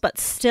skills, but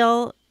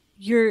still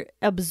you're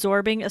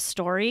absorbing a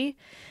story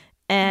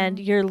and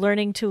you're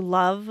learning to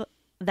love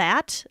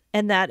that.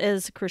 And that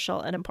is crucial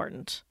and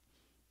important.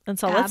 And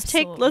so let's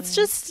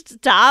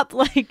just stop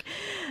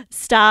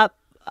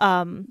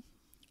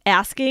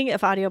asking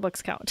if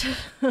audiobooks count.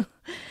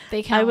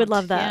 They count. I would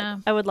love that. Yeah.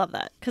 I would love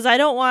that. 'Cause I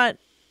don't want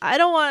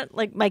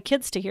like my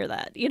kids to hear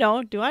that, do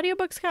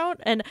audiobooks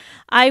count? And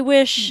I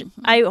wish,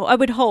 I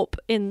would hope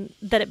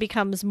that it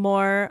becomes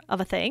more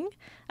of a thing.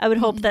 I would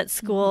hope that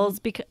schools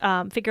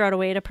figure out a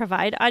way to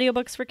provide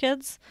audiobooks for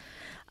kids.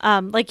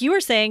 Like you were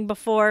saying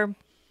before,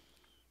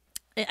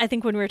 I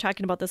think when we were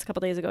talking about this a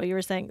couple days ago, you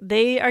were saying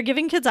they are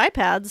giving kids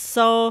iPads,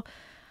 so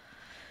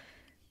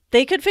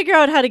they could figure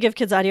out how to give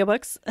kids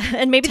audiobooks,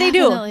 and maybe they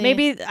do.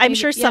 Maybe I'm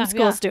sure some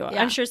schools do.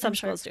 I'm sure some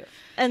schools do.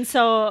 And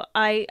so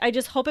I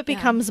just hope it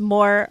becomes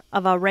more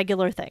of a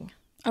regular thing.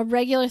 A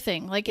regular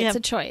thing, like it's a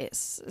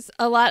choice. It's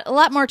a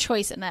lot more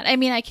choice in that. I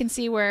mean, I can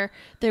see where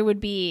there would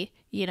be,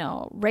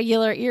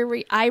 regular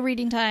eye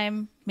reading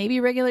time, maybe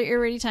regular ear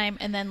reading time,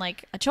 and then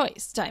like a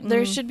choice time.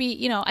 There should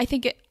be, I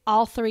think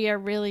all three are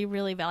really,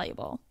 really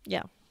valuable.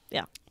 Yeah,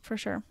 for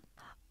sure.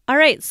 All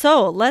right,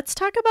 so let's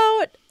talk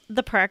about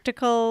the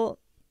practical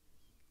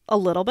a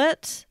little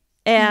bit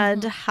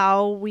and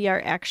how we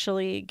are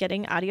actually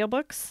getting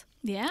audiobooks.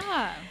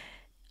 Yeah.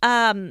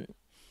 When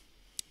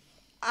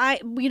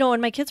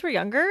my kids were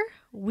younger,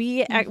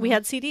 we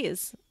had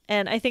CDs,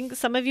 and I think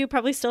some of you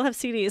probably still have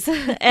CDs,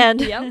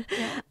 and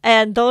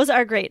and those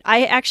are great.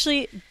 I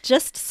actually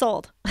just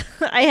sold.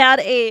 I had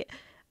a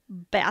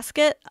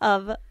basket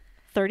of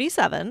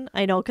 37.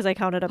 I know, because I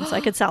counted them so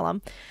I could sell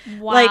them.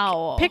 Wow.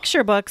 Like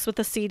picture books with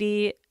a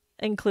CD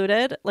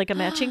included, like a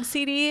matching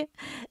CD,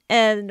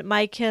 and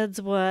my kids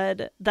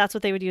that's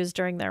what they would use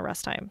during their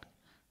rest time.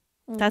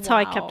 That's how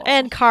I kept,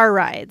 and car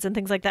rides and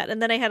things like that.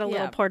 And then I had a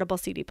little portable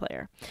CD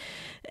player,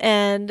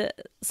 and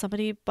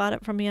somebody bought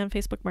it from me on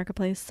Facebook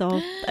Marketplace.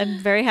 So I'm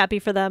very happy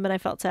for them. And I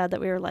felt sad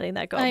that we were letting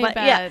that go.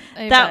 I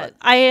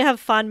have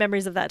fond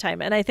memories of that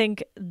time. And I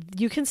think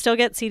you can still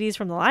get CDs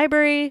from the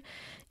library.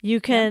 You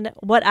can,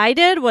 what I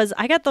did was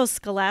I got those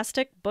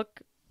Scholastic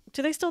book.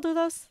 Do they still do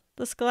those?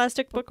 The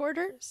Scholastic book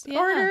orders?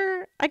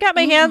 Yeah. I got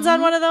my hands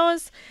on one of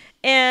those,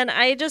 and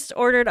I just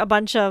ordered a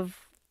bunch of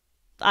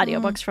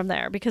audiobooks from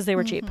there because they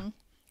were cheap.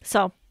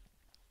 So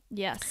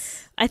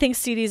yes, I think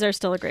CDs are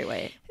still a great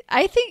way.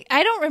 I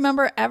don't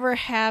remember ever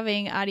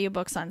having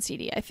audiobooks on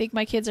CD. I think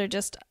my kids are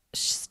just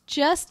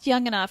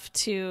young enough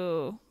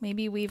to,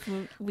 maybe we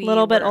a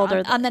little bit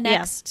older on the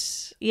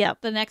next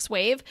the next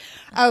wave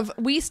of,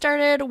 we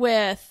started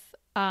with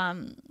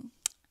iPod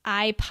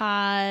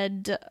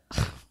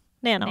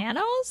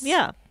Nanos.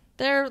 Yeah,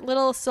 they're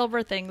little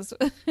silver things.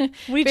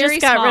 We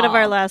just got rid of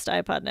our last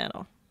iPod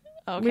Nano.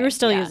 Okay, we were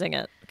still using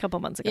it a couple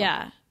months ago.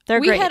 Yeah,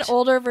 they're we great. had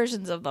older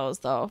versions of those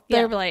though.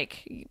 They're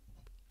like,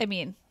 I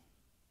mean,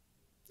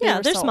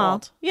 they're so small.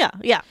 Old.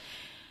 Yeah.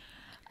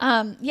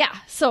 Yeah.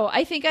 So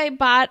I think I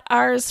bought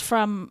ours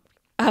from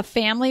a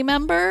family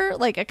member,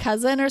 like a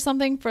cousin or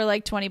something, for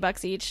like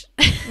 $20 each.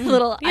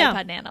 Little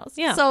iPod Nanos.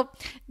 Yeah. So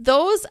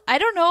those, I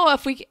don't know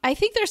if I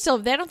think they're still,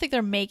 I don't think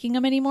they're making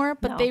them anymore,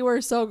 but No. they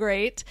were so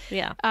great.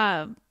 Yeah.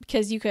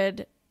 Because you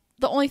could,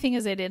 the only thing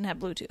is they didn't have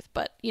Bluetooth,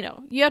 but you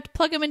know, you have to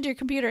plug them into your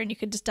computer and you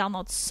could just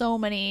download so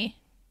many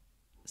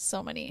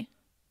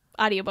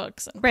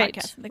audiobooks and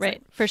podcasts and things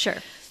right. For sure.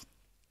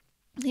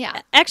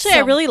 Yeah. Actually, So-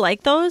 I really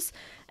like those.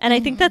 And I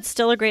think that's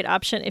still a great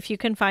option if you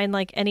can find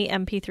like any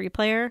MP3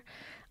 player.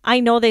 I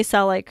know they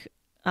sell like,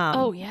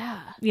 oh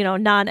yeah.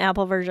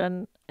 non-Apple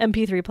version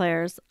MP3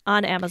 players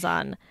on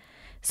Amazon.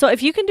 So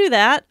if you can do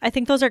that, I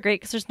think those are great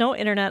because there's no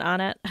internet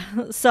on it.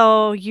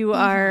 So you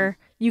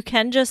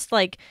can just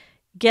like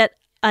get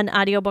an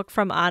audiobook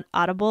from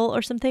Audible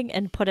or something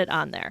and put it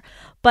on there.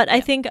 But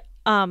I think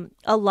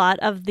a lot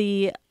of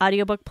the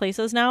audiobook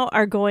places now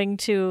are going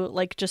to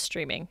like just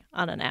streaming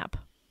on an app.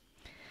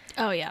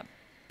 Oh yeah.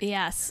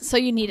 Yes. So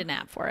you need an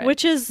app for it.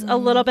 Which is a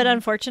little bit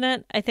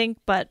unfortunate, I think,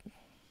 but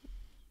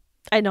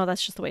I know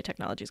that's just the way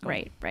technology is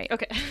going. Right.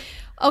 Okay.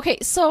 Okay.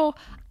 So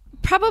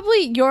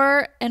probably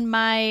your and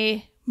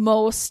my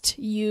most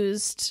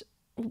used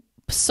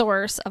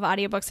source of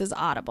audiobooks is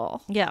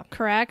Audible. Yeah.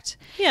 Correct?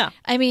 Yeah.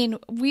 I mean,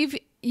 we've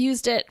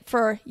used it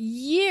for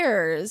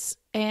years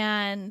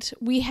and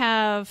we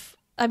have,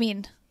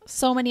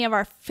 so many of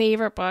our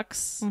favorite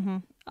books,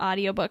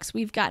 audiobooks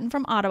we've gotten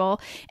from Audible,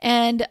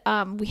 and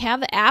we have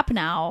the app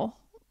now,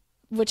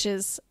 which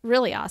is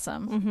really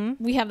awesome.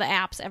 We have the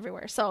apps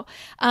everywhere. So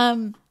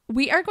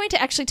we are going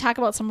to actually talk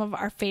about some of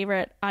our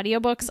favorite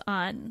audiobooks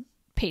on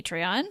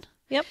Patreon.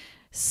 Yep.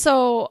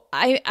 So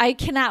I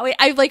cannot wait.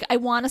 I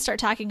want to start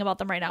talking about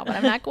them right now, but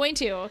I'm not going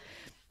to.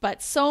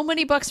 But so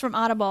many books from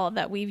Audible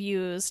that we've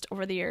used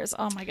over the years.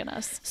 Oh my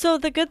goodness. So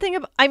the good thing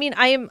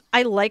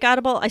I like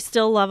Audible. I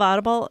still love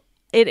Audible.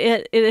 It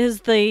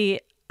is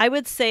I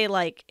would say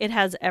like it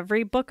has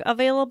every book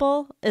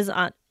available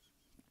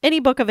any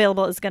book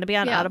available is going to be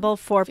on Audible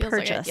for Feels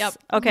like it. purchase. Yep.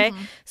 Okay.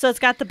 So it's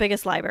got the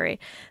biggest library.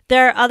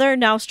 There are other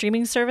now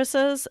streaming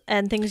services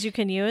and things you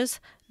can use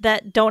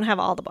that don't have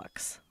all the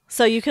books.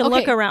 So you can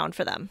look around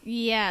for them.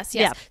 Yes.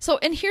 Yeah. So,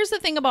 and here's the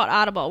thing about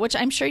Audible, which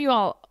I'm sure you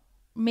all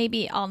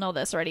maybe all know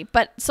this already,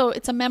 but so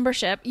it's a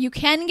membership. You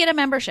can get a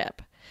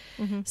membership.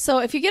 So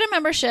if you get a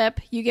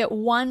membership, you get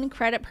 1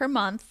 credit per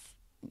month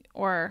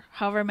or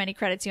however many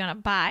credits you want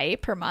to buy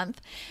per month.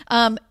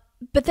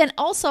 But then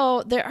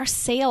also there are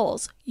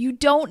sales. You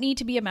don't need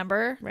to be a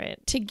member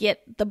to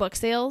get the book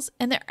sales.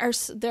 And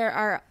there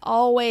are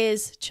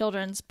always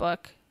children's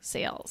book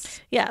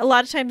sales. Yeah, a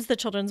lot of times the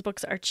children's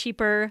books are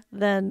cheaper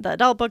than the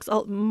adult books.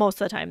 Most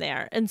of the time they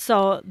are. And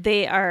so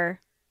they are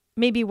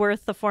maybe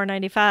worth the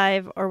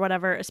 $4.95 or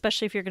whatever,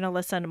 especially if you're going to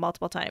listen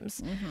multiple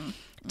times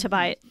to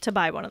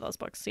buy one of those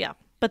books. Yeah.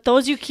 But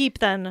those you keep,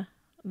 then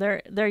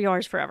they're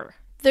yours forever.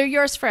 They're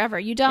yours forever.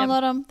 You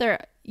download them,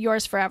 they're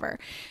yours forever.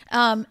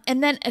 And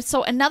then,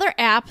 so another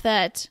app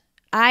that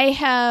I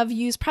have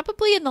used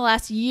probably in the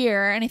last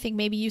year, and I think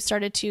maybe you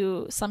started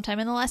to sometime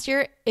in the last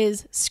year,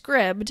 is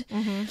Scribd.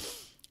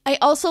 I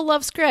also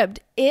love Scribd.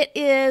 It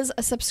is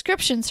a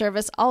subscription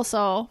service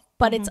also,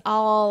 but it's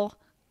all,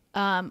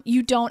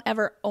 you don't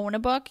ever own a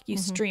book. You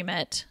stream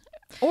it.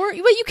 Or,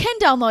 well, you can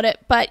download it,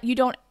 but you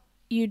don't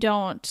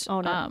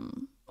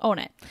own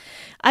it.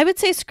 I would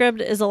say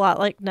Scribd is a lot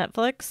like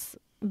Netflix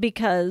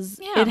because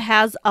it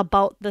has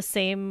about the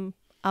same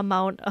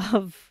amount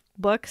of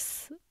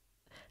books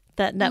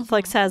that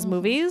Netflix has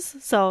movies.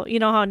 So you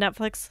know how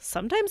Netflix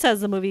sometimes has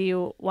the movie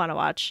you want to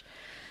watch.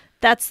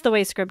 That's the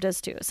way Scribd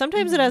is too.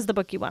 Sometimes it has the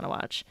book you want to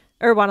watch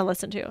or want to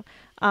listen to.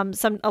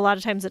 A lot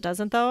of times it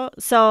doesn't though.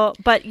 So,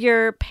 but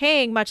you're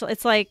paying much.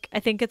 It's like, I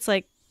think it's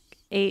like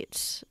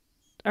 $8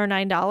 or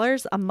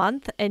 $9 a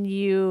month, and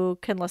you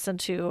can listen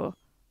to.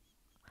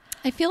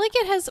 I feel like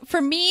it has, for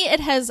me,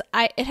 it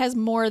has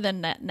more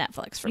than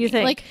Netflix for me. You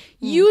think? Like,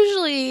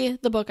 usually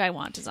the book I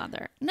want is on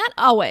there. Not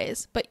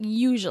always, but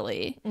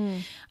usually.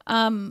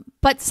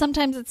 But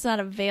sometimes it's not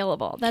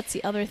available. That's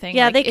the other thing.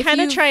 Yeah, like, they kind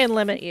of try and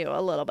limit you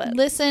a little bit.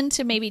 Listen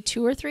to maybe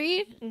 2 or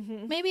 3,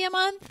 maybe a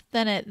month,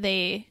 then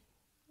they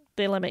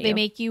limit you. They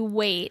make you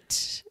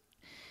wait.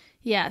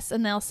 Yes,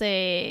 and they'll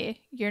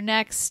say your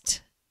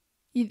next,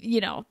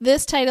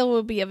 this title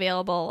will be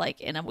available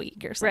like in a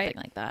week or something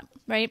like that.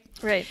 Right?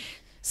 Right.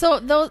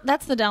 So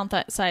that's the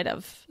downside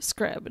of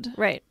Scribd.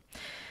 Right.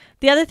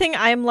 The other thing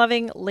I'm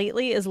loving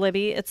lately is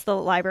Libby. It's the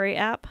library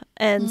app.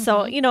 And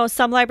so,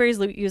 some libraries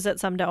use it,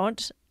 some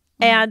don't.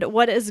 And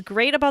what is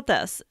great about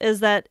this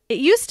is that it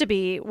used to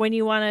be when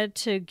you wanted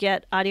to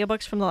get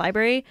audiobooks from the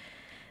library,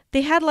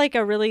 they had like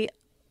a really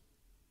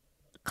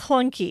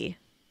clunky,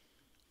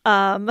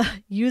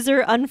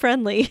 user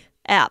unfriendly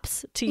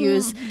apps to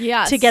use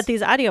to get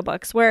these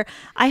audiobooks, where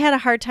I had a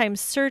hard time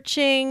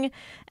searching,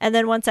 and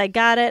then once I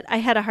got it, I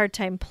had a hard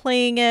time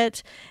playing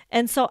it.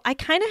 And so I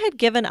kind of had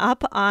given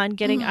up on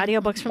getting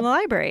audiobooks from the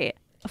library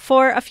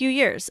for a few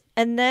years.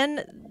 And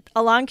then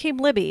along came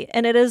Libby,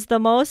 and it is the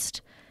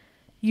most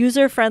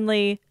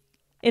user-friendly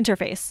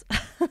interface.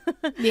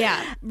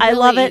 Yeah. I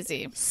love really it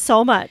easy.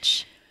 so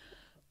much.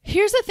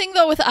 Here's the thing,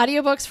 though, with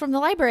audiobooks from the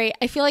library.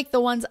 I feel like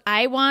the ones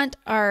I want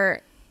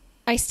are,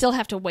 I still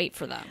have to wait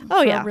for them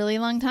for a really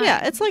long time.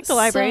 Yeah, it's like the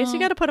library, so you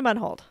got to put them on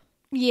hold.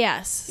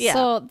 Yes. Yeah.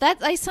 So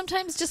that I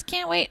sometimes just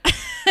can't wait.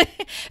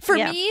 For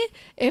me,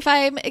 if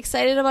I'm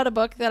excited about a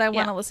book that I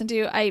want to listen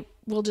to, I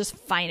will just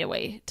find a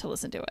way to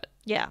listen to it.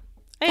 Yeah,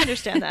 I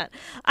understand that.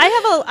 I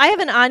have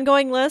an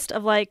ongoing list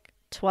of like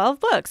 12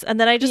 books, and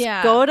then I just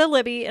go to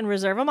Libby and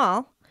reserve them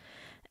all,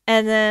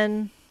 and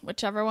then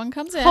whichever one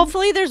comes in.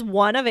 Hopefully, there's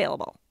one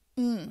available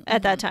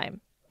at that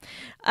time.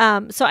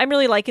 So I'm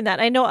really liking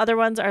that. I know other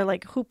ones are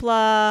like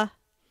Hoopla.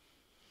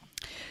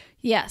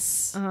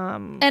 Yes.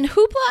 And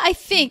Hoopla, I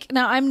think,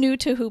 now I'm new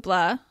to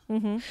Hoopla,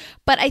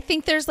 but I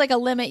think there's like a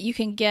limit you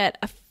can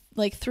get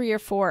like 3 or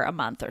 4 a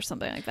month or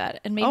something like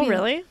that. And maybe, oh,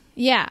 really?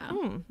 Yeah.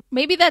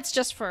 Maybe that's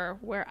just for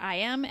where I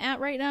am at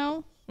right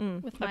now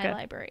with my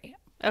library.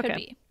 Could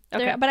be.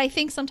 Okay. But I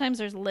think sometimes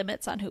there's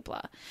limits on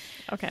Hoopla.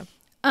 Okay.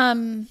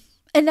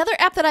 Another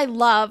app that I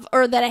love,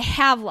 or that I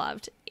have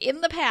loved in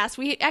the past,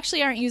 we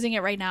actually aren't using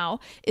it right now,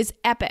 is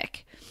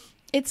Epic.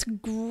 It's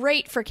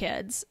great for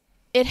kids.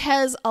 It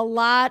has a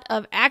lot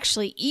of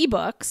actually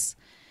ebooks,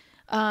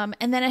 and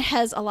then it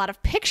has a lot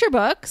of picture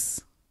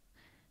books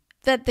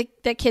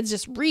that kids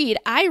just read.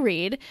 I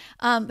read,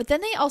 but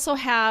then they also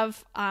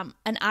have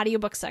an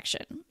audiobook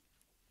section.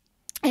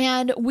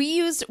 And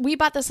we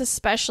bought this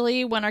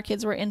especially when our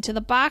kids were into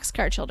the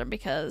Boxcar Children,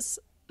 because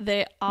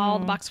the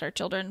Boxcar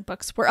Children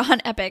books were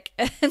on Epic,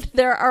 and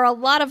there are a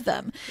lot of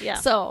them. Yeah.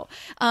 So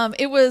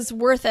it was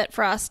worth it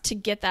for us to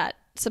get that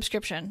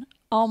subscription,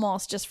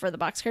 almost just for the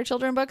Boxcar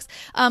Children books.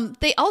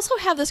 They also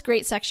have this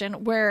great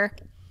section where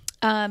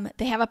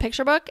they have a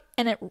picture book,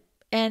 and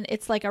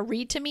it's like a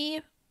read to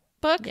me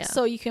book. Yeah.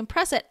 So you can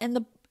press it,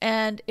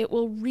 and it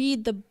will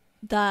read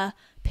the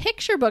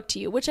picture book to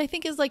you, which I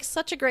think is like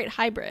such a great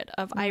hybrid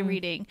of eye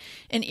reading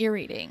and ear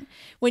reading.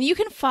 When you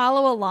can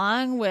follow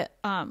along with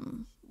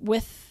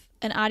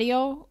an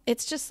audio,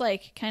 it's just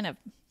like kind of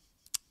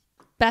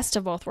best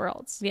of both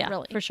worlds. Yeah,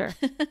 really, for sure.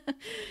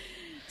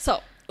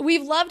 So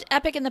we've loved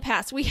Epic in the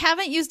past. We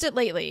haven't used it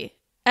lately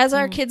as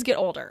our kids get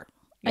older.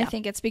 Yeah. I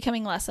think it's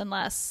becoming less and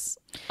less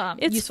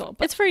useful.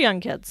 It's for young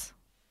kids,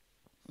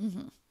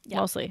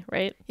 mostly,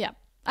 right? Yeah,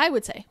 I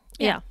would say.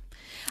 Yeah.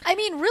 I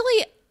mean,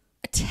 really,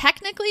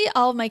 technically,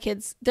 all of my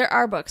kids, there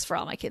are books for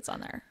all my kids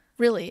on there.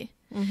 Really.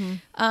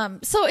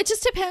 So it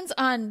just depends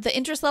on the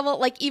interest level.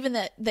 Like even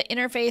the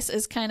interface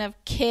is kind of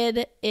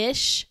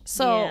kid-ish.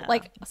 So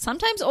like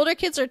sometimes older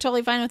kids are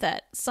totally fine with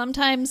that.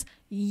 Sometimes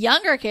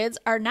younger kids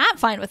are not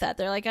fine with that.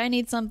 They're like, I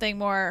need something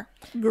more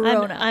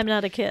grown up. I'm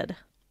not a kid.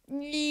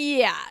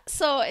 Yeah.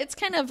 So it's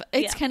kind of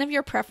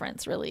your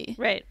preference, really.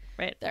 Right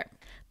there.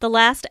 The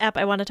last app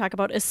I want to talk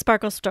about is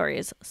Sparkle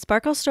Stories.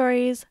 Sparkle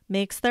Stories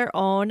makes their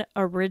own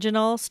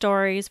original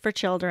stories for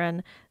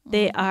children.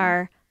 They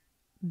are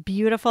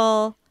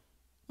beautiful,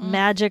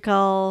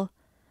 magical,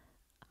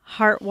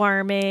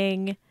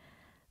 heartwarming,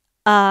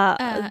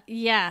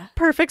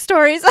 perfect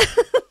stories.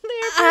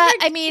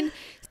 I mean,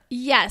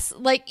 yes,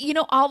 like,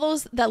 all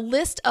the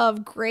list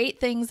of great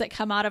things that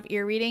come out of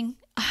ear reading.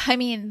 I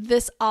mean,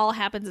 this all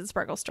happens in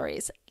Sparkle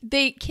Stories.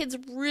 Kids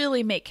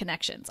really make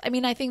connections. I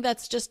mean, I think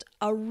that's just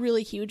a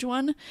really huge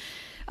one.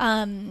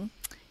 And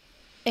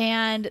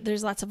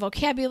there's lots of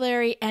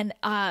vocabulary, and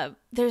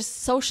there's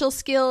social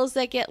skills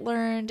that get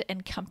learned,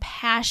 and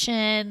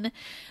compassion.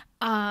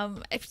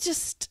 It's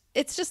just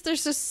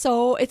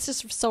so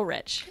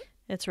rich.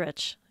 It's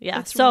rich. Yeah.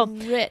 It's so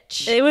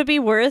rich. It would be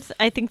worth,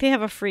 I think they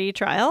have a free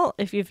trial.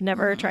 If you've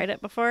never tried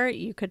it before,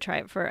 you could try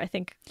it for, I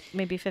think,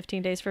 maybe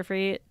 15 days for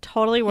free.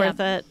 Totally worth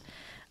it.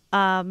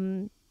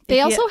 They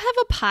also have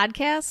a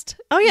podcast.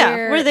 Oh,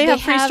 yeah. Where they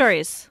have free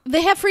stories.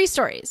 They have free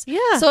stories.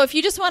 Yeah. So if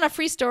you just want a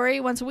free story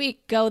once a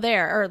week, go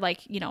there, or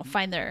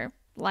find their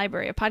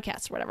library of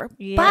podcasts or whatever.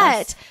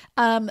 Yes.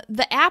 But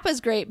the app is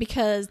great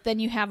because then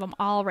you have them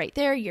all right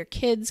there. Your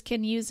kids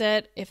can use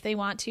it if they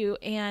want to.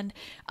 And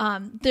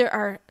there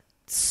are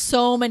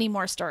so many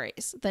more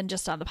stories than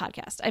just on the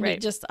podcast. I mean,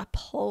 just a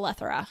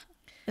plethora.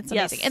 It's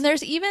amazing.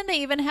 Yes. And they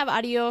even have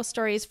audio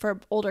stories for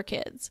older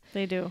kids.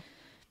 They do.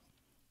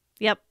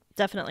 Yep,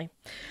 definitely.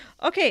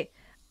 Okay.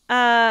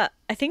 I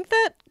think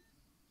that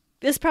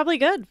is probably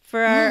good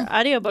for our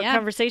audiobook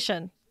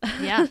conversation.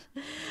 Yeah.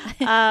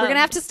 We're going to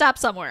have to stop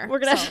somewhere. We're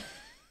going to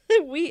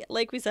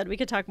like we said, we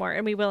could talk more,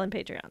 and we will in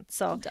Patreon.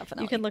 So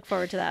definitely you can look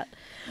forward to that.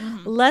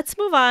 Let's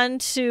move on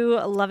to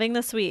Loving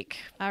This Week.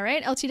 All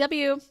right,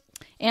 LTW.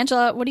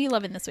 Angela, what are you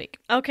loving this week?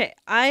 Okay,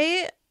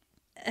 I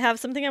have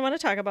something I want to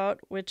talk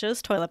about, which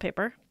is toilet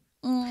paper.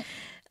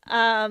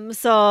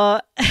 So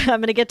I'm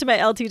going to get to my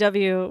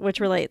LTW, which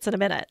relates in a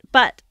minute.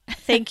 But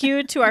thank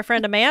you to our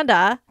friend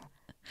Amanda,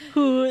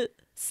 who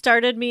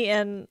started me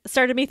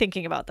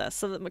thinking about this.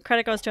 So the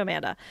credit goes to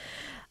Amanda.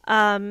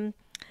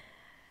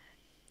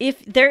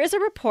 If there is a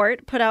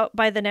report put out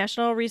by the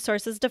National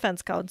Resources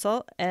Defense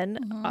Council,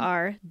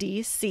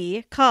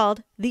 NRDC,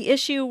 called The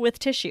Issue with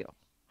Tissue.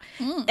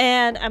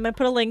 And I'm going to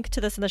put a link to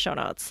this in the show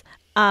notes.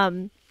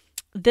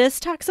 this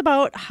talks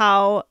about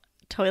how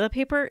toilet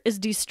paper is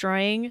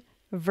destroying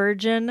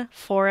virgin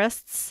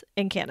forests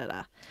in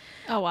Canada.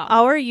 Oh, wow.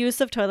 Our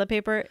use of toilet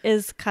paper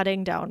is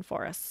cutting down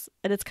forests,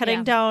 and it's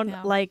cutting down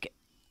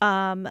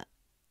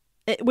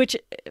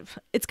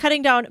it's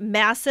cutting down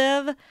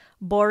massive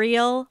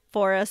boreal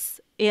forests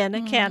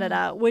in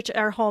Canada, which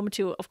are home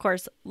to, of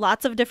course,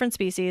 lots of different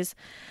species,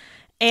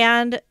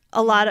 and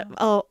a lot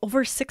of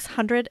over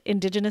 600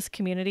 indigenous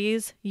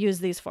communities use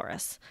these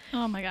forests.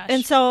 Oh my gosh.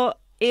 And so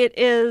it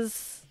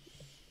is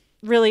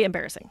really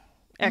embarrassing,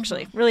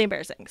 actually, really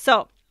embarrassing.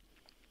 So,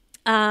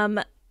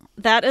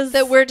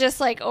 that we're just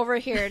like over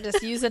here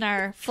just using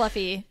our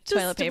fluffy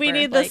toilet paper. We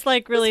need this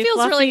like really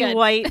fluffy really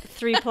white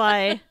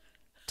 3-ply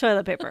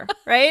toilet paper,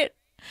 right?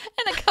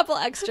 And a couple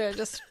extra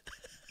just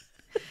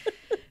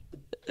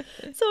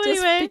so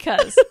anyway,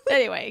 because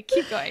anyway,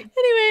 keep going.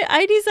 Anyway,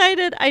 I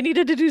decided I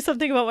needed to do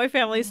something about my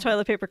family's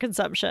toilet paper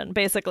consumption,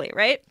 basically,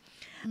 right?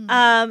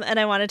 And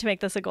I wanted to make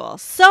this a goal.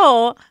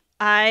 So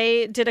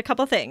I did a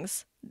couple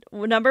things.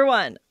 Number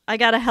one, I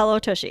got a Hello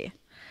Tushy.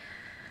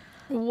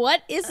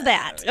 What is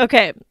that?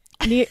 Okay.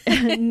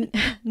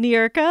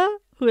 Nierka,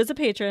 who is a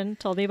patron,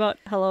 told me about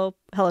Hello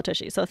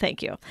Tushy, so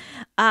thank you.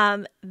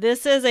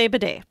 This is a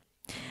bidet,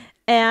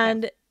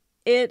 and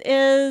it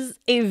is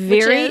a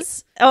very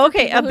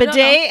a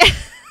bidet.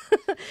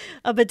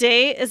 A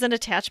bidet is an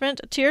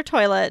attachment to your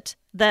toilet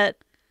that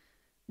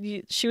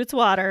shoots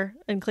water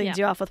and cleans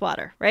you off with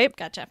water, right?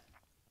 Gotcha.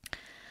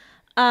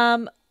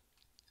 I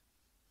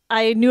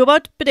knew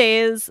about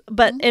bidets,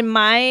 but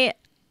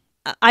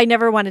I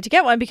never wanted to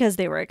get one because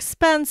they were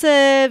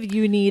expensive.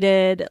 You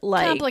needed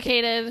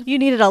complicated. You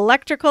needed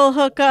electrical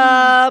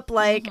hookup.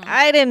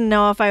 I didn't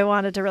know if I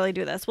wanted to really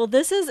do this. Well,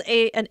 this is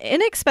an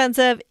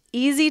inexpensive,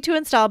 easy to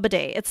install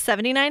bidet. It's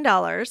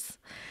 $79,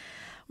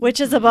 which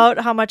is about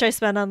how much I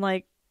spend on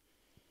like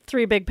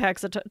two big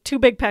packs of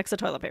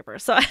toilet paper.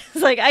 So I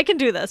was like, I can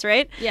do this,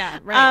 right? Yeah,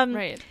 right,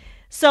 right.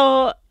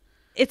 So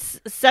it's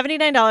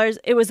 $79.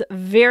 It was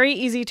very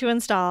easy to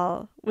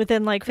install.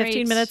 Within like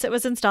 15 minutes, it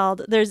was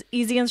installed. There's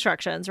easy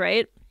instructions,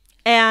 right?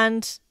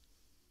 And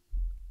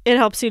it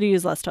helps you to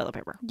use less toilet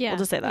paper. Yeah. We'll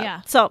just say that.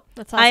 Yeah. So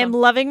that's awesome. I am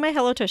loving my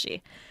Hello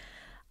Tushy.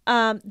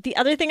 The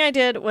other thing I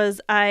did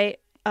was I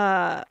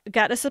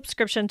got a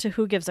subscription to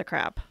Who Gives a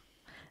Crap.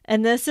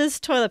 And this is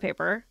toilet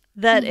paper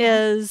that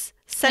is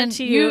sent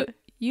to you.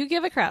 You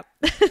give a crap.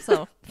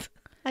 So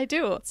I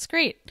do. It's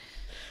great.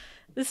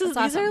 These are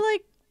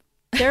like,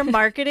 their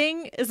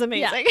marketing is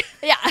amazing.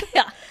 Yeah.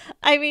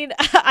 I mean,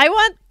 I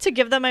want to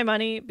give them my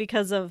money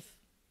because of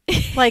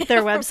like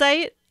their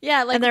website.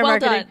 Yeah, like and their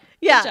marketing. Done.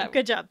 Yeah,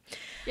 good job.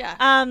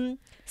 Yeah.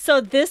 So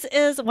this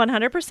is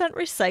 100%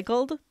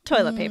 recycled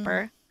toilet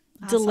paper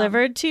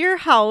delivered to your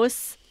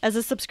house as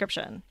a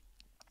subscription.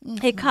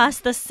 It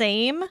costs the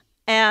same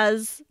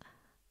as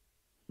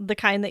the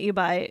kind that you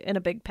buy in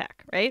a big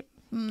pack, right?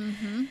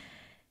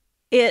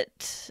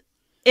 It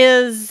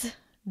is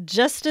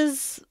just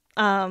as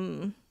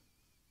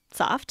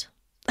soft.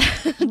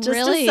 Just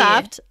really? as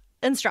soft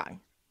and strong.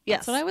 Yes.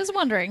 That's what I was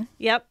wondering.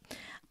 Yep.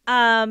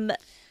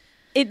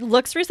 It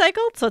looks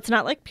recycled, so it's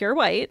not like pure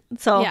white.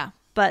 So yeah.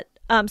 But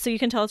so you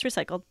can tell it's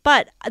recycled.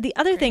 But the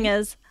other thing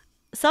is,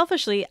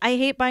 selfishly, I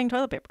hate buying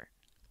toilet paper.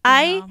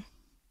 I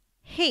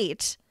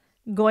hate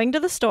going to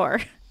the store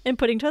and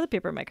putting toilet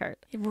paper in my cart.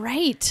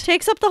 Right.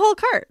 Takes up the whole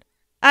cart.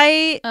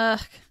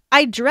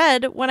 I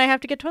dread when I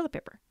have to get toilet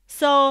paper.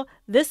 So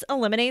this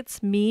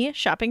eliminates me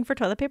shopping for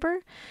toilet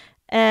paper,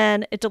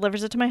 and it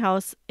delivers it to my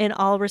house in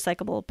all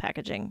recyclable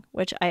packaging,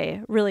 which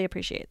I really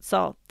appreciate.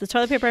 So the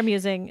toilet paper I'm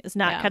using is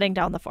not cutting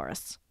down the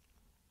forests.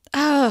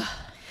 Oh.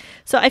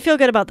 So I feel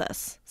good about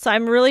this. So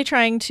I'm really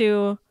trying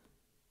to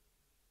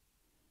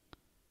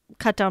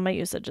cut down my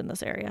usage in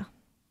this area.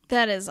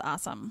 That is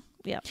awesome.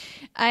 Yeah.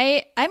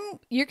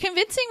 You're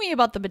convincing me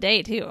about the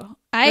bidet too.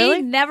 Really?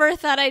 I never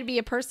thought I'd be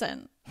a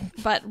person,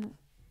 but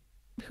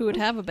who would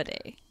have a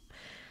bidet?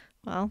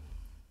 Well,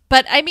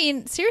 but I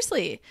mean,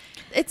 seriously,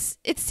 it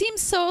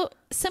seems so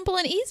simple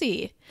and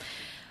easy.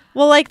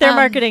 Well, like their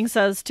marketing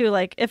says too,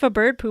 like if a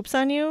bird poops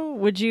on you,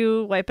 would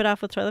you wipe it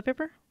off with toilet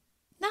paper?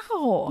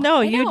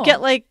 No, you'd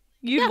get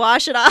you'd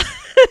wash it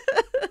off.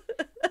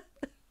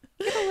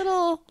 Get a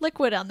little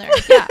liquid on there.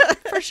 Yeah,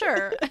 for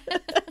sure.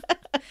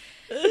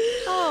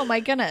 Oh my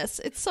goodness,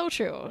 it's so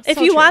true. If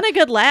you want a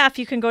good laugh,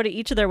 you can go to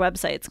each of their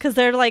websites because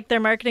they're like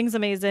their marketing's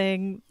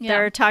amazing. Yeah.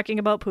 They're talking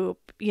about poop.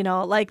 You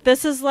know, like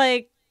this is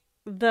like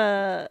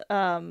the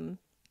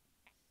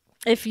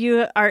if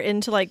you are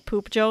into like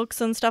poop jokes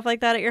and stuff like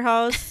that at your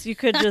house, you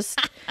could just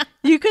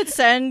you could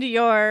send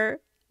your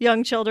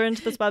young children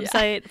to this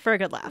website for a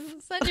good laugh.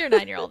 Send your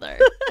 9-year-old there.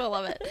 I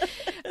love it.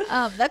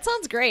 That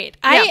sounds great.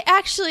 Yeah.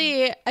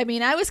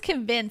 I was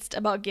convinced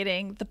about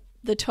getting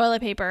the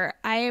toilet paper.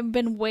 I have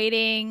been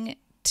waiting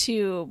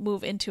to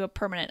move into a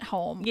permanent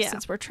home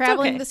since we're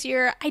traveling this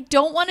year. I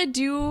don't want to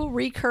do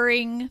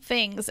recurring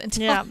things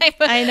until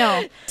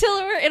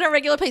till we're in a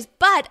regular place.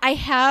 But I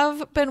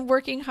have been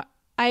working.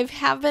 I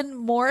have been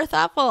more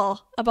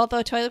thoughtful about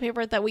the toilet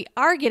paper that we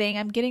are getting.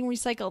 I'm getting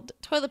recycled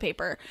toilet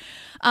paper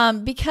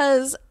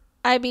because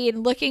I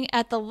mean, looking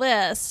at the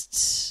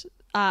list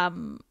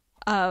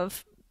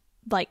of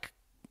like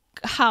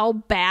how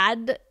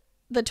bad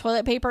the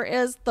toilet paper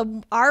is,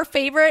 our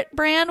favorite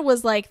brand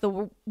was like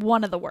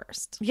one of the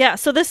worst. Yeah.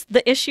 So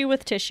the issue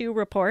with tissue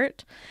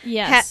report,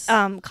 yes,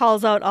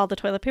 calls out all the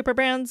toilet paper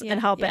brands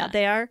and how bad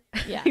they are.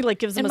 Yeah, he like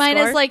gives them and a mine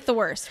score. is like the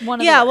worst. One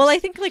of yeah. the worst. Well, I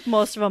think like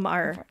most of them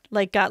are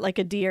like got like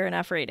a D or an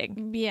F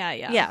rating.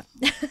 Yeah.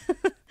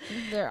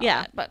 They're all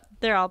bad, but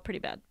they're all pretty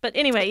bad. But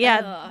anyway,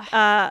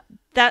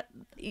 that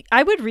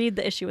I would read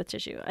the issue with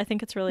tissue. I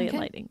think it's really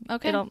enlightening.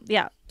 Okay.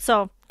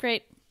 So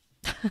great.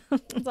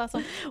 That's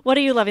awesome. What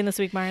are you loving this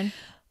week, Maren?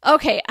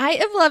 Okay, I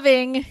am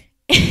loving.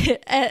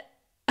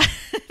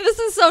 This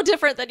is so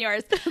different than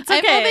yours. It's okay.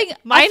 I'm loving.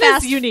 Mine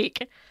is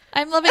unique.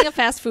 I'm loving a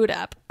fast food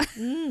app.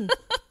 Okay.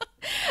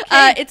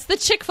 It's the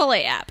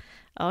Chick-fil-A app.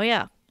 Oh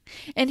yeah.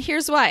 And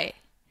here's why.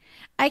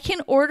 I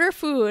can order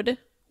food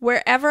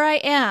wherever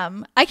I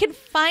am. I can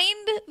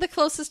find the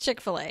closest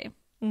Chick-fil-A,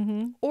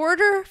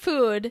 order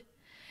food,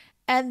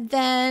 and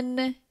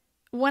then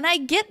when I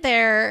get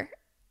there,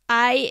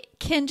 I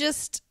can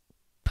just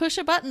push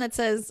a button that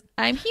says,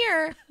 I'm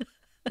here,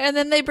 and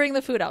then they bring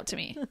the food out to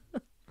me.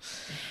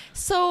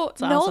 So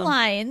That's no awesome.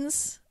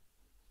 lines.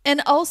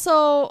 And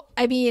also,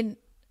 I mean,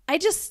 I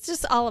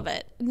just all of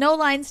it. No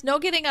lines, no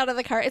getting out of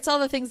the car. It's all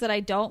the things that I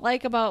don't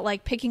like about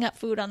like picking up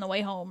food on the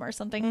way home or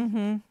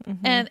something.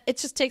 And it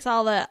just takes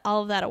all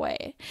of that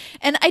away.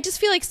 And I just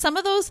feel like some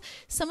of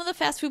the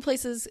fast food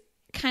places,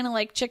 kind of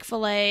like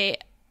Chick-fil-A,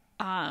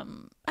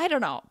 I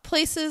don't know,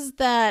 places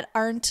that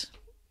aren't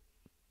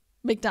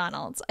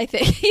McDonald's, I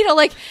think,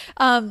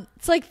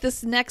 it's like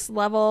this next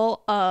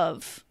level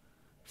of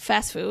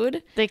fast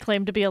food. They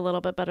claim to be a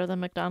little bit better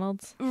than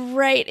McDonald's.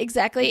 Right,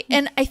 exactly.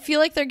 And I feel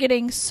like they're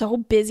getting so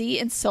busy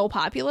and so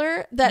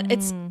popular that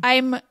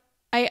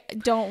I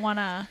don't want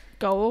to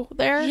go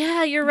there.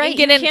 Yeah, you're right.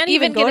 You You can't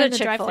even go to the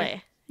Chick-fil-A.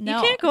 drive-thru. No,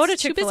 you can't go to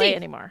it's too Chick-fil-A busy.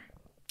 anymore.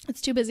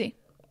 It's too busy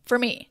for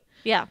me.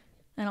 Yeah.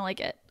 I don't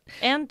like it.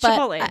 And But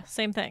Chipotle,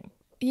 same thing.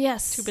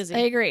 Yes, Too busy. I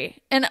agree.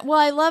 And well,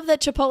 I love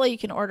that Chipotle you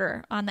can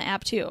order on the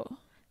app too.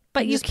 But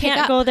And you just pick can't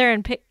up. go there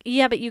and pick.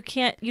 Yeah, but you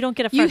don't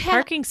get a front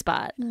parking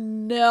spot.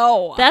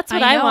 No. That's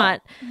what I know.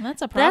 want.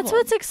 That's a problem. That's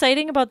what's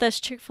exciting about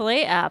this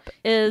Chick-fil-A app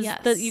is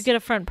that you get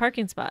a front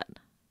parking spot.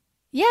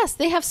 Yes,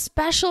 they have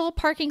special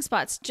parking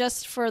spots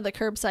just for the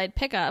curbside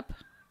pickup.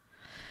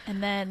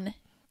 And then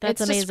That's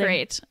it's amazing. just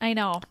great. I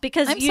know.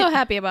 Because I'm so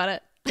happy about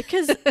it.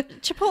 Because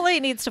Chipotle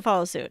needs to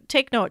follow suit.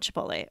 Take note,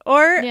 Chipotle.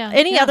 Or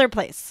any Yeah. other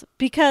place.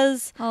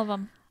 Because All of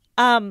them.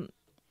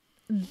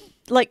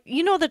 like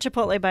the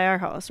Chipotle by our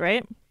house,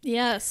 right?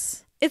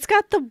 Yes. It's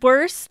got the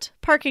worst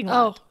parking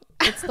lot.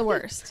 Oh, it's the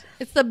worst.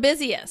 It's the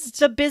busiest.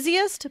 The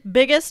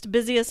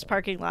busiest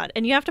parking lot.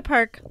 And you have to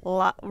park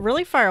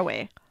really far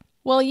away.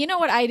 Well, you know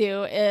what I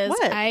do is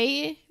What?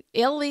 I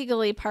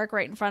illegally park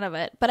right in front of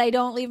it, but I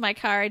don't leave my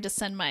car. I just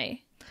send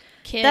my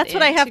kid. That's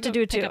what in I have go to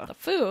do, pick too. up the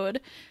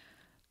food.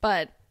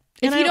 But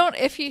And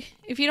if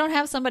you don't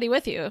have somebody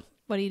with you,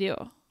 what do you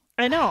do?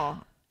 I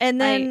know.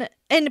 And then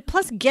and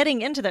plus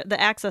getting into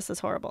the access is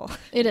horrible.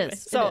 It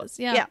is. So, it is.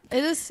 Yeah.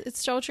 It is.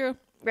 It's so true.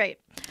 Right.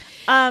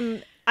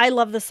 I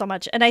love this so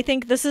much. And I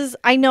think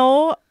I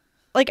know,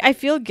 like, I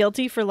feel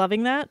guilty for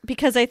loving that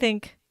because I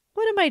think,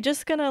 what am I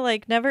just going to,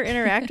 like, never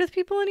interact with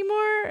people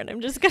anymore? And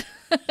I'm just going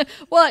to.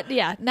 Well,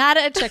 yeah, not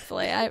at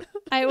Chick-fil-A.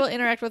 I will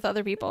interact with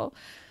other people.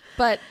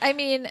 But, I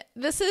mean,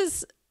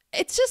 it's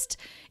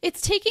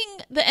taking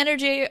the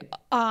energy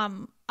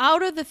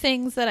out of the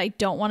things that I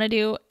don't want to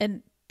do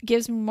and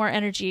gives me more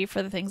energy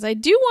for the things I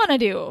do want to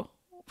do.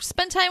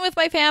 Spend time with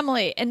my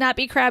family and not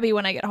be crabby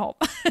when I get home,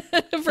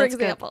 for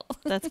example.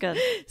 That's good.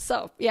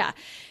 So, yeah.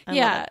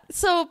 love it.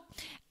 So,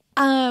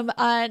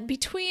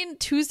 between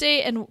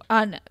Tuesdays and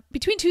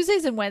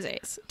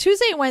Wednesdays,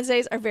 Tuesday and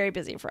Wednesdays are very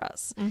busy for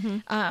us.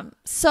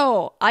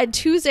 So on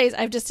Tuesdays,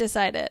 I've just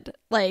decided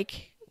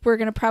like we're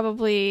going to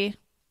probably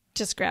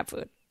just grab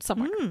food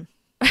somewhere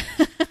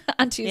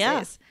on Tuesdays.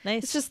 Yeah,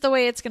 nice. It's just the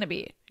way it's going to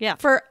be. Yeah.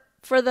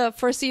 For the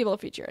foreseeable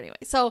future anyway.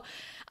 So,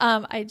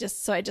 I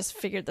just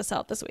figured this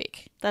out this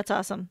week. That's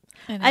awesome.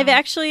 I know. I've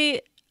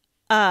actually,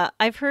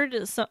 I've heard,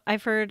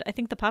 I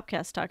think the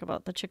podcast talk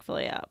about the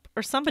Chick-fil-A app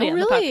or somebody on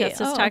really? the podcast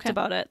has Oh, talked okay.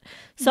 about it.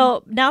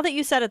 So now that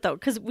you said it though,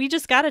 because we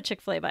just got a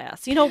Chick-fil-A by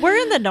us, we're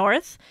in the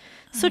north.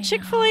 So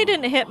Chick-fil-A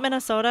didn't hit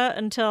Minnesota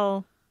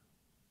until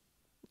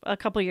a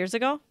couple years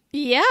ago.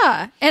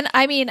 Yeah. And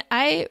I mean,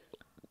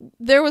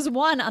 there was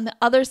one on the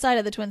other side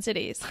of the Twin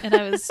Cities, and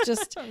I was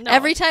just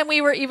every time we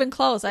were even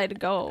close, I had to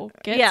go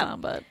get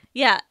some. But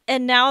Yeah.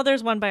 And now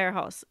there's one by our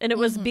house and it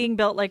was being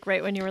built like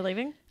right when you were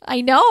leaving.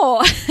 I know.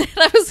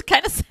 I was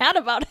kind of sad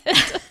about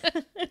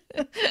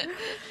it.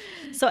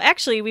 So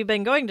actually we've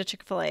been going to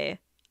Chick-fil-A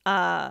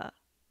now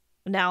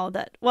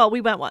that,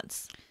 we went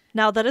once.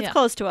 Now that it's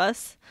close to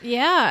us.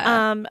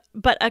 Yeah.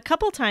 But a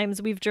couple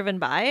times we've driven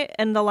by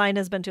and the line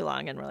has been too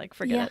long and we're like,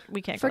 forget it.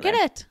 We can't go forget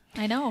there. it.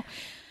 I know.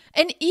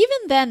 And even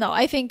then, though,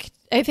 I think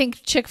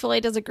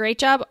Chick-fil-A does a great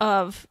job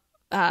of.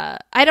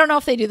 I don't know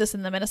if they do this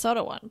in the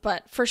Minnesota one,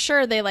 but for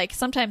sure they like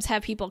sometimes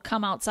have people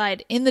come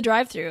outside in the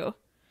drive-thru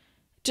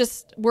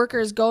just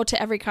workers go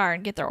to every car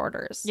and get their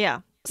orders.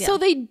 Yeah. So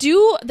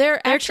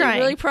they're actually trying.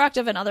 really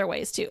proactive in other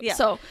ways too. Yeah.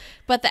 So,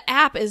 but the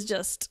app is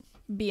just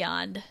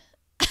beyond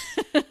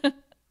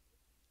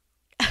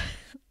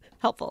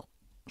helpful.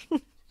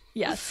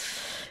 yes,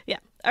 Yeah.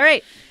 All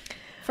right.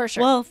 for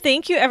sure. Well,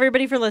 thank you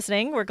everybody for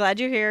listening. We're glad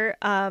you're here.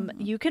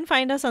 You can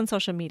find us on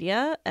social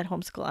media at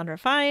Homeschool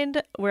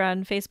Unrefined. We're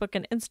on Facebook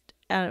and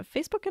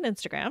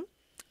Instagram.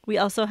 We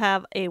also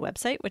have a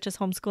website, which is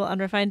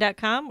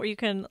homeschoolunrefined.com, where you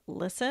can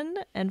listen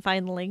and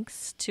find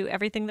links to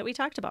everything that we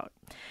talked about.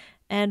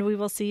 And we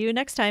will see you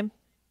next time.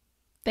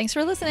 Thanks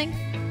for listening.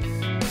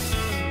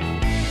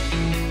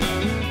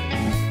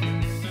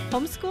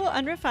 Homeschool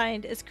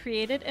Unrefined is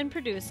created and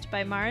produced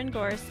by Maren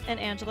Gorse and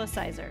Angela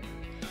Sizer.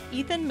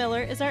 Ethan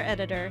Miller is our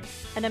editor,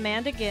 and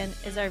Amanda Ginn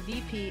is our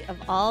VP of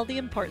all the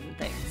important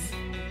things.